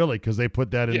 Oh, really? Because they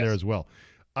put that in there as well.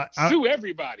 Sue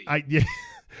everybody.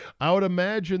 I would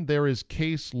imagine there is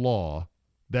case law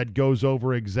that goes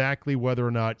over exactly whether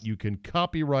or not you can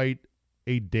copyright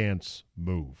a dance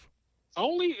move.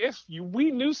 Only if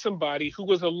we knew somebody who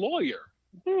was a lawyer.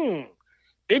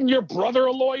 Isn't your brother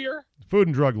a lawyer? Food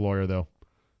and drug lawyer, though.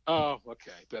 Oh,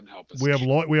 okay. Doesn't help us.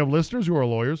 We have listeners who are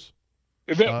lawyers.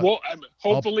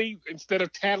 Hopefully, instead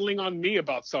of tattling on me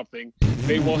about something,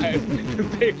 they will have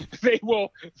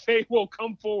they will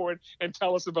come forward and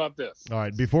tell us about this. All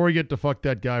right, before we get to fuck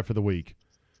that guy for the week,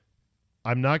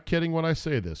 I'm not kidding when I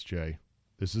say this, Jay.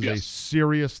 This is a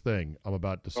serious thing I'm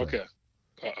about to say. Okay.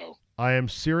 Uh-oh. I am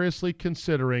seriously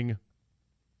considering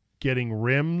getting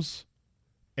rims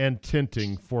and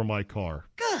tinting for my car.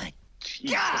 Good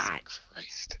Jesus God.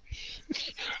 Christ.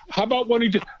 How about when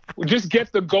you just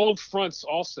get the gold fronts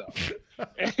also?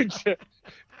 And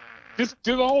just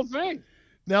do the whole thing.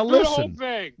 Now Do the whole listen.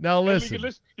 thing. Now And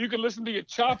listen. You can listen to your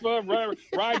chopper, ride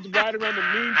around the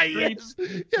mean streets.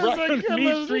 Yes, Right I on can Mean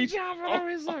listen to Street. Chopper. That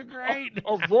was so great.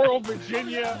 Of Rural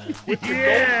Virginia with your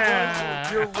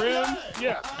Yeah. gold fronts, your rims.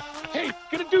 Yeah. Hey,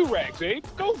 get a do-rag, Dave.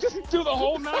 Go just do the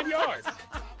whole 9 yards.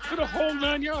 Do the whole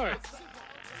 9 yards.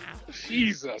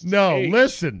 Jesus. No, H.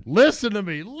 listen. Listen to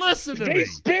me. Listen to They me.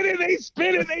 spin it. They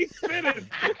spin it. They spin it.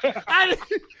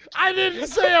 I didn't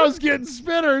say I was getting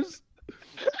spinners.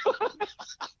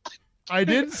 I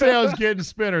didn't say I was getting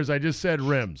spinners. I just said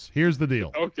rims. Here's the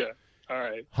deal. Okay. All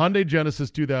right. Hyundai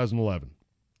Genesis 2011.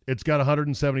 It's got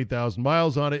 170,000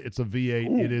 miles on it. It's a V8.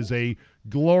 Ooh. It is a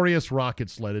glorious rocket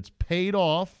sled. It's paid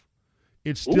off.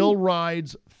 It still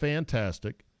rides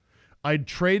fantastic. I'd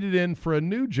trade it in for a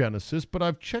new Genesis, but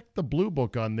I've checked the Blue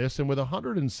Book on this, and with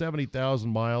 170,000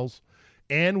 miles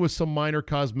and with some minor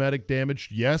cosmetic damage,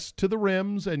 yes to the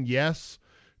rims and yes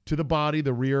to the body,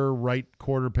 the rear right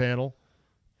quarter panel,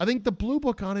 I think the Blue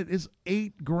Book on it is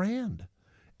 $8,000.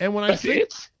 And when That's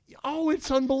it?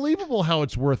 it's unbelievable how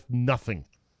it's worth nothing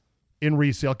in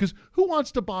resale. Because who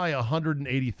wants to buy a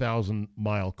 180,000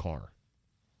 mile car,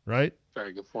 right?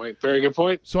 Very good point. Very good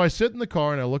point. So I sit in the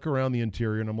car and I look around the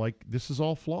interior and I'm like, this is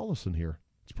all flawless in here.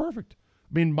 It's perfect.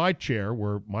 I mean, my chair,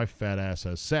 where my fat ass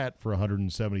has sat for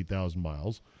 170,000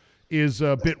 miles, is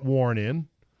a bit worn in.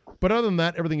 But other than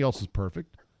that, everything else is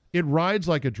perfect. It rides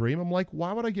like a dream. I'm like,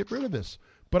 why would I get rid of this?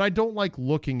 But I don't like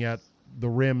looking at the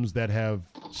rims that have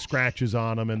scratches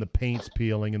on them and the paint's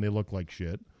peeling and they look like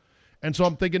shit. And so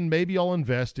I'm thinking maybe I'll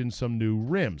invest in some new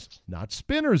rims. Not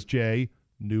spinners, Jay.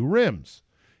 New rims.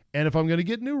 And if I'm going to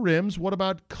get new rims, what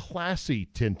about classy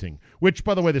tinting? Which,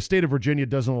 by the way, the state of Virginia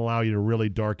doesn't allow you to really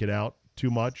dark it out too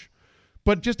much.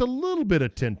 But just a little bit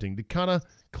of tinting to kind of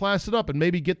class it up and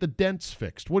maybe get the dents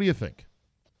fixed. What do you think?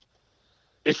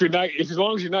 As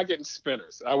long as you're not getting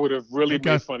spinners, I would have really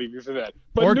made fun of you for that.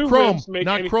 But Or new chrome. rims make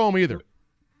Not chrome either.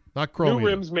 Not chrome New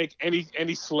either. rims make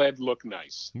any sled look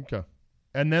nice. Okay.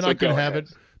 And then So I can go have ahead.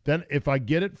 it. Then if I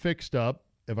get it fixed up,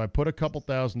 if I put a couple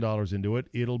 $1,000s into it,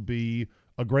 it'll be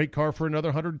a great car for another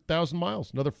 100,000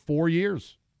 miles, another 4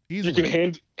 years. Easily. You can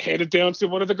hand it down to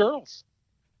one of the girls.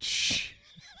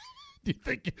 Do you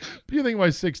think my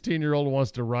 16-year-old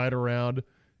wants to ride around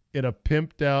in a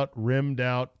pimped out, rimmed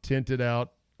out, tinted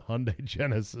out Hyundai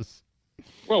Genesis?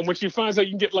 Well, when she finds out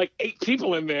you can get like 8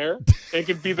 people in there and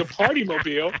can be the party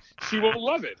mobile, she will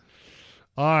love it.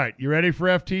 All right, you ready for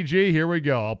FTG? Here we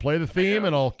go. I'll play the theme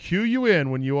and I'll cue you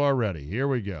in when you are ready. Here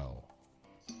we go.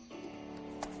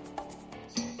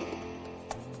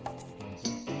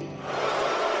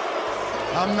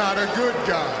 I'm not a good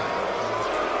guy.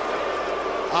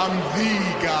 I'm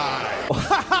the guy.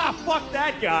 Fuck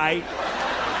that guy.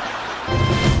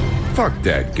 Fuck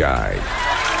that guy.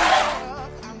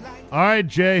 All right,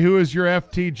 Jay, who is your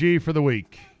FTG for the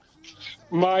week?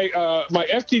 My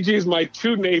FTG is my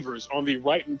 2 neighbors on the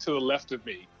right and to the left of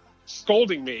me,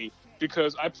 scolding me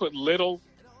because I put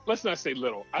let's not say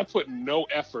little, I put no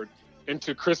effort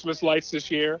into Christmas lights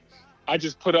this year. I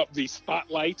just put up the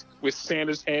spotlight with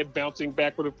Santa's head bouncing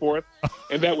backward and forth,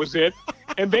 and that was it.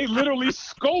 And they literally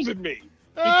scolded me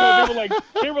because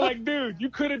they were like, dude, you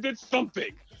could have did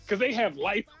something. Because they have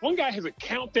light. One guy has a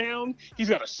countdown. He's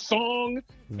got a song.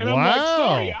 And I'm like,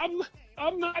 sorry,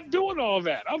 I'm not doing all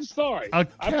that. I'm sorry. A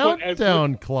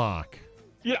countdown clock.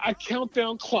 Yeah, a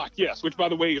countdown clock. Yes, which by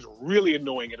the way is really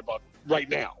annoying at about right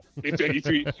now.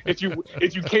 If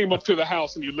you came up to the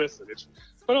house and you listened,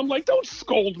 but I'm like, don't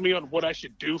scold me on what I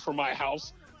should do for my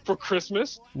house for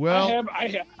Christmas. Well,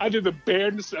 I did the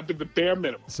bare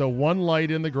minimum. So one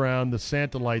light in the ground, the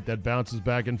Santa light that bounces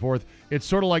back and forth. It's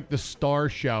sort of like the star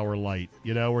shower light,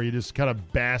 where you just kind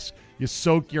of bask, you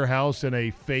soak your house in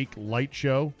a fake light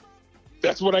show.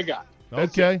 That's what I got.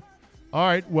 Okay. All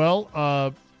right.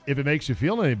 Well, if it makes you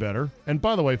feel any better, and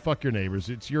by the way, fuck your neighbors.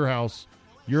 It's your house,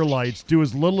 your lights. Do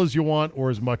as little as you want or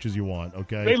as much as you want,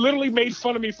 okay? They literally made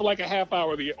fun of me for like a half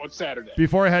hour on Saturday.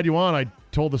 Before I had you on, I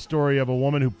told the story of a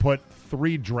woman who put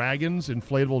 3 dragons,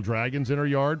 inflatable dragons, in her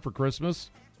yard for Christmas.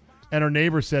 And her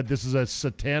neighbor said, this is a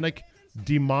satanic,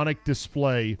 demonic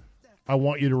display. I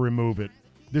want you to remove it.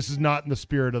 This is not in the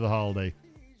spirit of the holiday.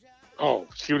 Oh,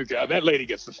 shoot it down. That lady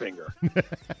gets the finger.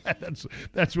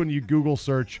 That's when you Google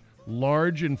search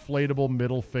large inflatable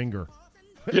middle finger.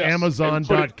 Yes,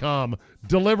 Amazon.com.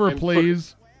 Deliver,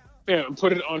 please. And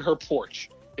put it on her porch.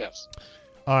 Yes.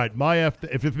 All right,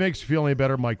 if it makes you feel any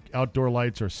better, my outdoor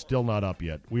lights are still not up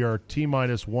yet. We are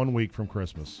T-minus 1 week from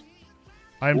Christmas.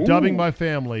 I am dubbing my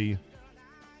family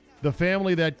the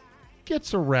family that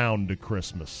gets around to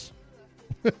Christmas.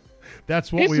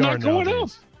 That's what we are now. It's not going up.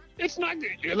 It's not,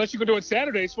 unless you can do it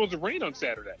Saturday. It's supposed to rain on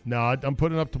Saturday. No, I'm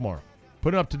putting it up tomorrow.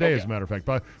 Put it up today, as a matter of fact.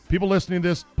 But people listening to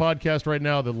this podcast right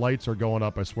now, the lights are going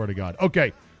up, I swear to God.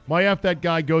 Okay, my F that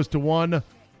guy goes to one,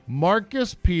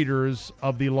 Marcus Peters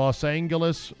of the Los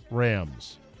Angeles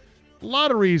Rams. A lot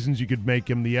of reasons you could make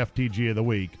him the FTG of the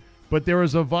week, but there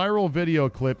was a viral video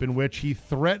clip in which he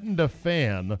threatened a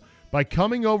fan by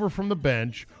coming over from the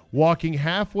bench, walking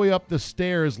halfway up the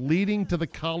stairs leading to the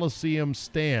Coliseum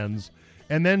stands,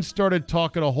 and then started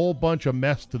talking a whole bunch of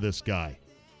mess to this guy.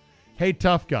 Hey,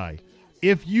 tough guy,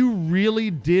 if you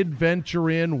really did venture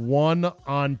in 1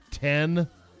 on 10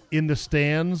 in the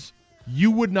stands,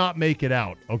 you would not make it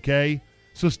out, okay?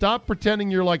 So stop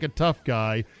pretending you're like a tough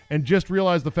guy and just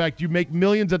realize the fact you make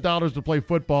millions of dollars to play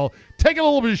football. Take a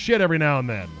little bit of shit every now and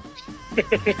then.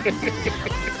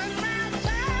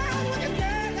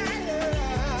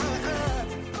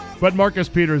 But Marcus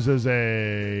Peters is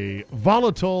a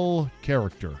volatile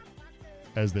character,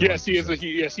 as they yes, like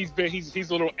he to is. say. He's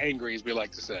a little angry, as we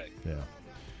like to say. Yeah.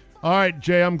 All right,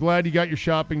 Jay, I'm glad you got your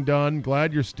shopping done.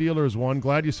 Glad your Steelers won.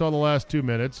 Glad you saw the last 2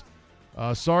 minutes.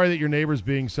 Sorry that your neighbor's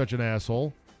being such an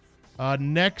asshole.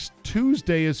 Next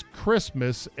Tuesday is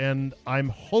Christmas, and I'm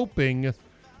hoping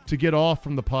to get off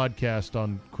from the podcast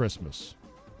on Christmas.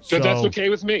 So that's okay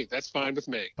with me. That's fine with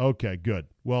me. Okay, good.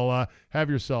 Well, have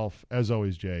yourself, as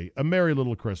always, Jay, a merry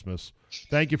little Christmas.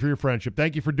 Thank you for your friendship.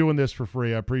 Thank you for doing this for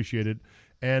free. I appreciate it.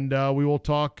 And we will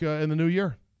talk in the new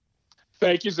year.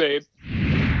 Thank you, Zabe.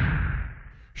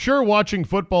 Sure, watching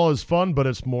football is fun, but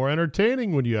it's more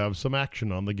entertaining when you have some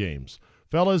action on the games.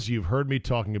 Fellas, you've heard me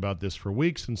talking about this for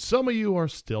weeks, and some of you are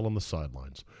still on the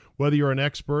sidelines. Whether you're an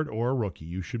expert or a rookie,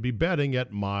 you should be betting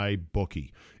at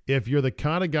MyBookie. If you're the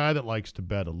kind of guy that likes to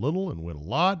bet a little and win a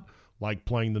lot, like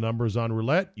playing the numbers on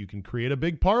roulette, you can create a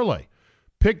big parlay.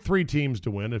 Pick 3 teams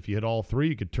to win. If you hit all 3,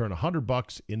 you could turn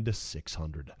 $100 into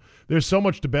 $600. There's so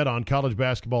much to bet on: college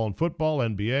basketball and football,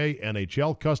 NBA,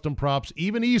 NHL, custom props,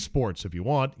 even esports if you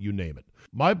want, you name it.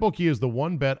 MyBookie is the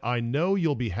one bet I know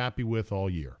you'll be happy with all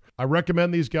year. I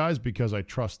recommend these guys because I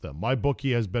trust them.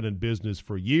 MyBookie has been in business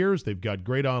for years. They've got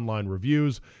great online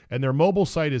reviews, and their mobile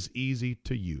site is easy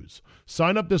to use.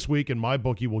 Sign up this week, and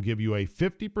MyBookie will give you a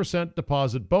 50%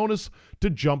 deposit bonus to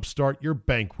jumpstart your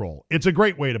bankroll. It's a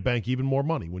great way to bank even more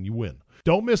money when you win.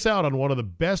 Don't miss out on one of the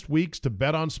best weeks to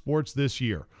bet on sports this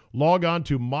year. Log on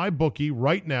to MyBookie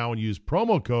right now and use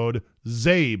promo code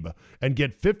ZABE and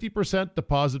get 50%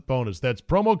 deposit bonus. That's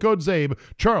promo code ZABE,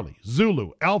 Charlie,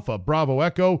 Zulu, Alpha, Bravo,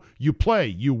 Echo. You play,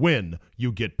 you win,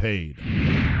 you get paid.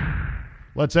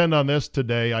 Let's end on this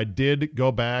today. I did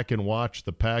go back and watch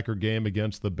the Packer game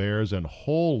against the Bears, and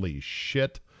holy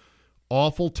shit,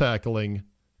 awful tackling.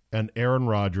 And Aaron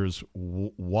Rodgers,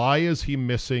 why is he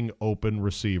missing open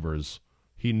receivers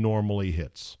he normally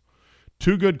hits?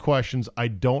 2 good questions. I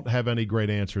don't have any great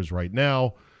answers right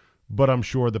now, but I'm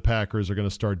sure the Packers are going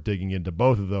to start digging into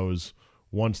both of those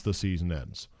once the season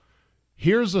ends.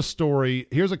 Here's a story.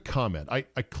 Here's a comment. I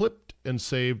clipped and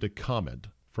saved a comment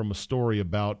from a story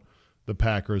about the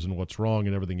Packers and what's wrong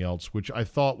and everything else, which I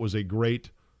thought was a great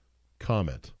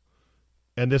comment.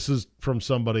 And this is from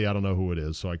somebody, I don't know who it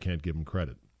is, so I can't give him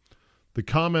credit. The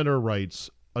commenter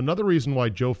writes, another reason why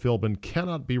Joe Philbin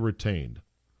cannot be retained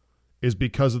is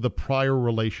because of the prior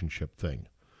relationship thing.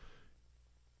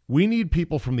 We need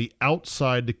people from the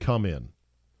outside to come in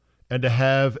and to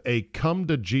have a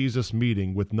come-to-Jesus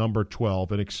meeting with number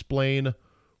 12 and explain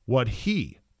what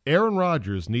he, Aaron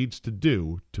Rodgers, needs to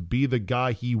do to be the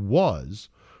guy he was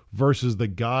versus the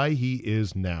guy he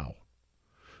is now.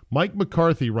 Mike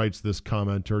McCarthy, writes this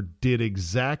commenter, did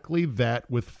exactly that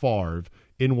with Favre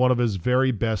in one of his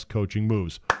very best coaching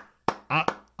moves.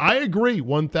 I agree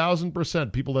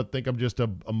 1,000%. People that think I'm just a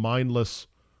mindless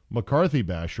McCarthy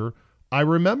basher, I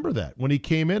remember that when he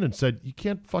came in and said, you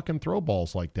can't fucking throw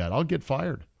balls like that. I'll get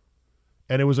fired.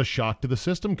 And it was a shock to the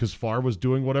system because Favre was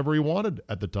doing whatever he wanted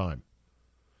at the time.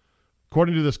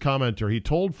 According to this commenter, he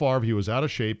told Favre he was out of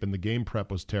shape and the game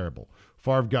prep was terrible.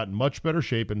 Favre got in much better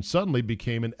shape and suddenly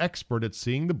became an expert at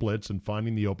seeing the blitz and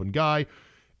finding the open guy,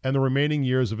 and the remaining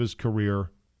years of his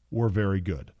career were very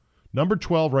good. Number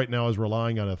 12 right now is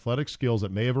relying on athletic skills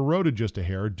that may have eroded just a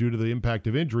hair due to the impact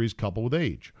of injuries coupled with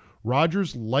age.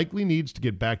 Rodgers likely needs to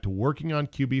get back to working on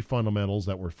QB fundamentals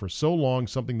that were for so long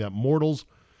something that mortals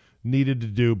needed to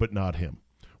do, but not him.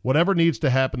 Whatever needs to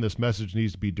happen, this message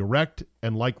needs to be direct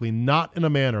and likely not in a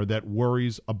manner that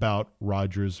worries about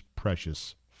Rodgers'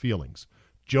 precious feelings.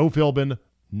 Joe Philbin,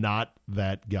 not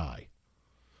that guy.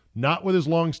 Not with his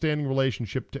long-standing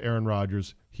relationship to Aaron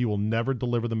Rodgers. He will never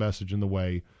deliver the message in the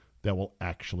way that will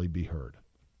actually be heard.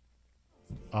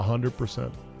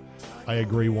 100%. I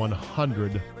agree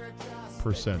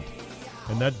 100%.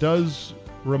 And that does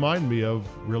remind me of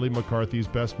really McCarthy's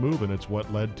best move, and it's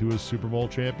what led to his Super Bowl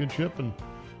championship and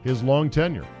his long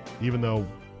tenure. Even though,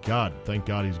 God, thank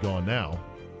God he's gone now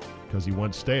because he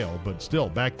went stale. But still,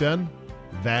 back then,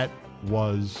 that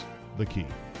was the key.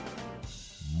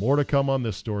 More to come on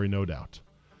this story, no doubt.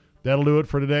 That'll do it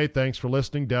for today. Thanks for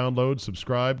listening. Download,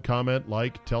 subscribe, comment,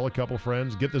 like, tell a couple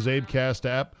friends. Get the Zabecast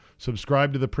app.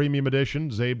 Subscribe to the premium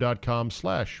edition,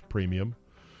 zabe.com/premium.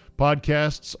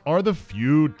 Podcasts are the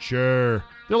future.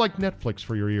 They're like Netflix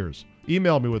for your ears.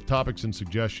 Email me with topics and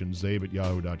suggestions,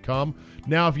 zabe@yahoo.com.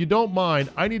 Now, if you don't mind,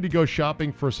 I need to go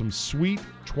shopping for some sweet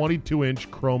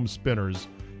 22-inch chrome spinners,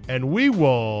 and we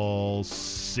will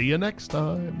see you next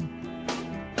time.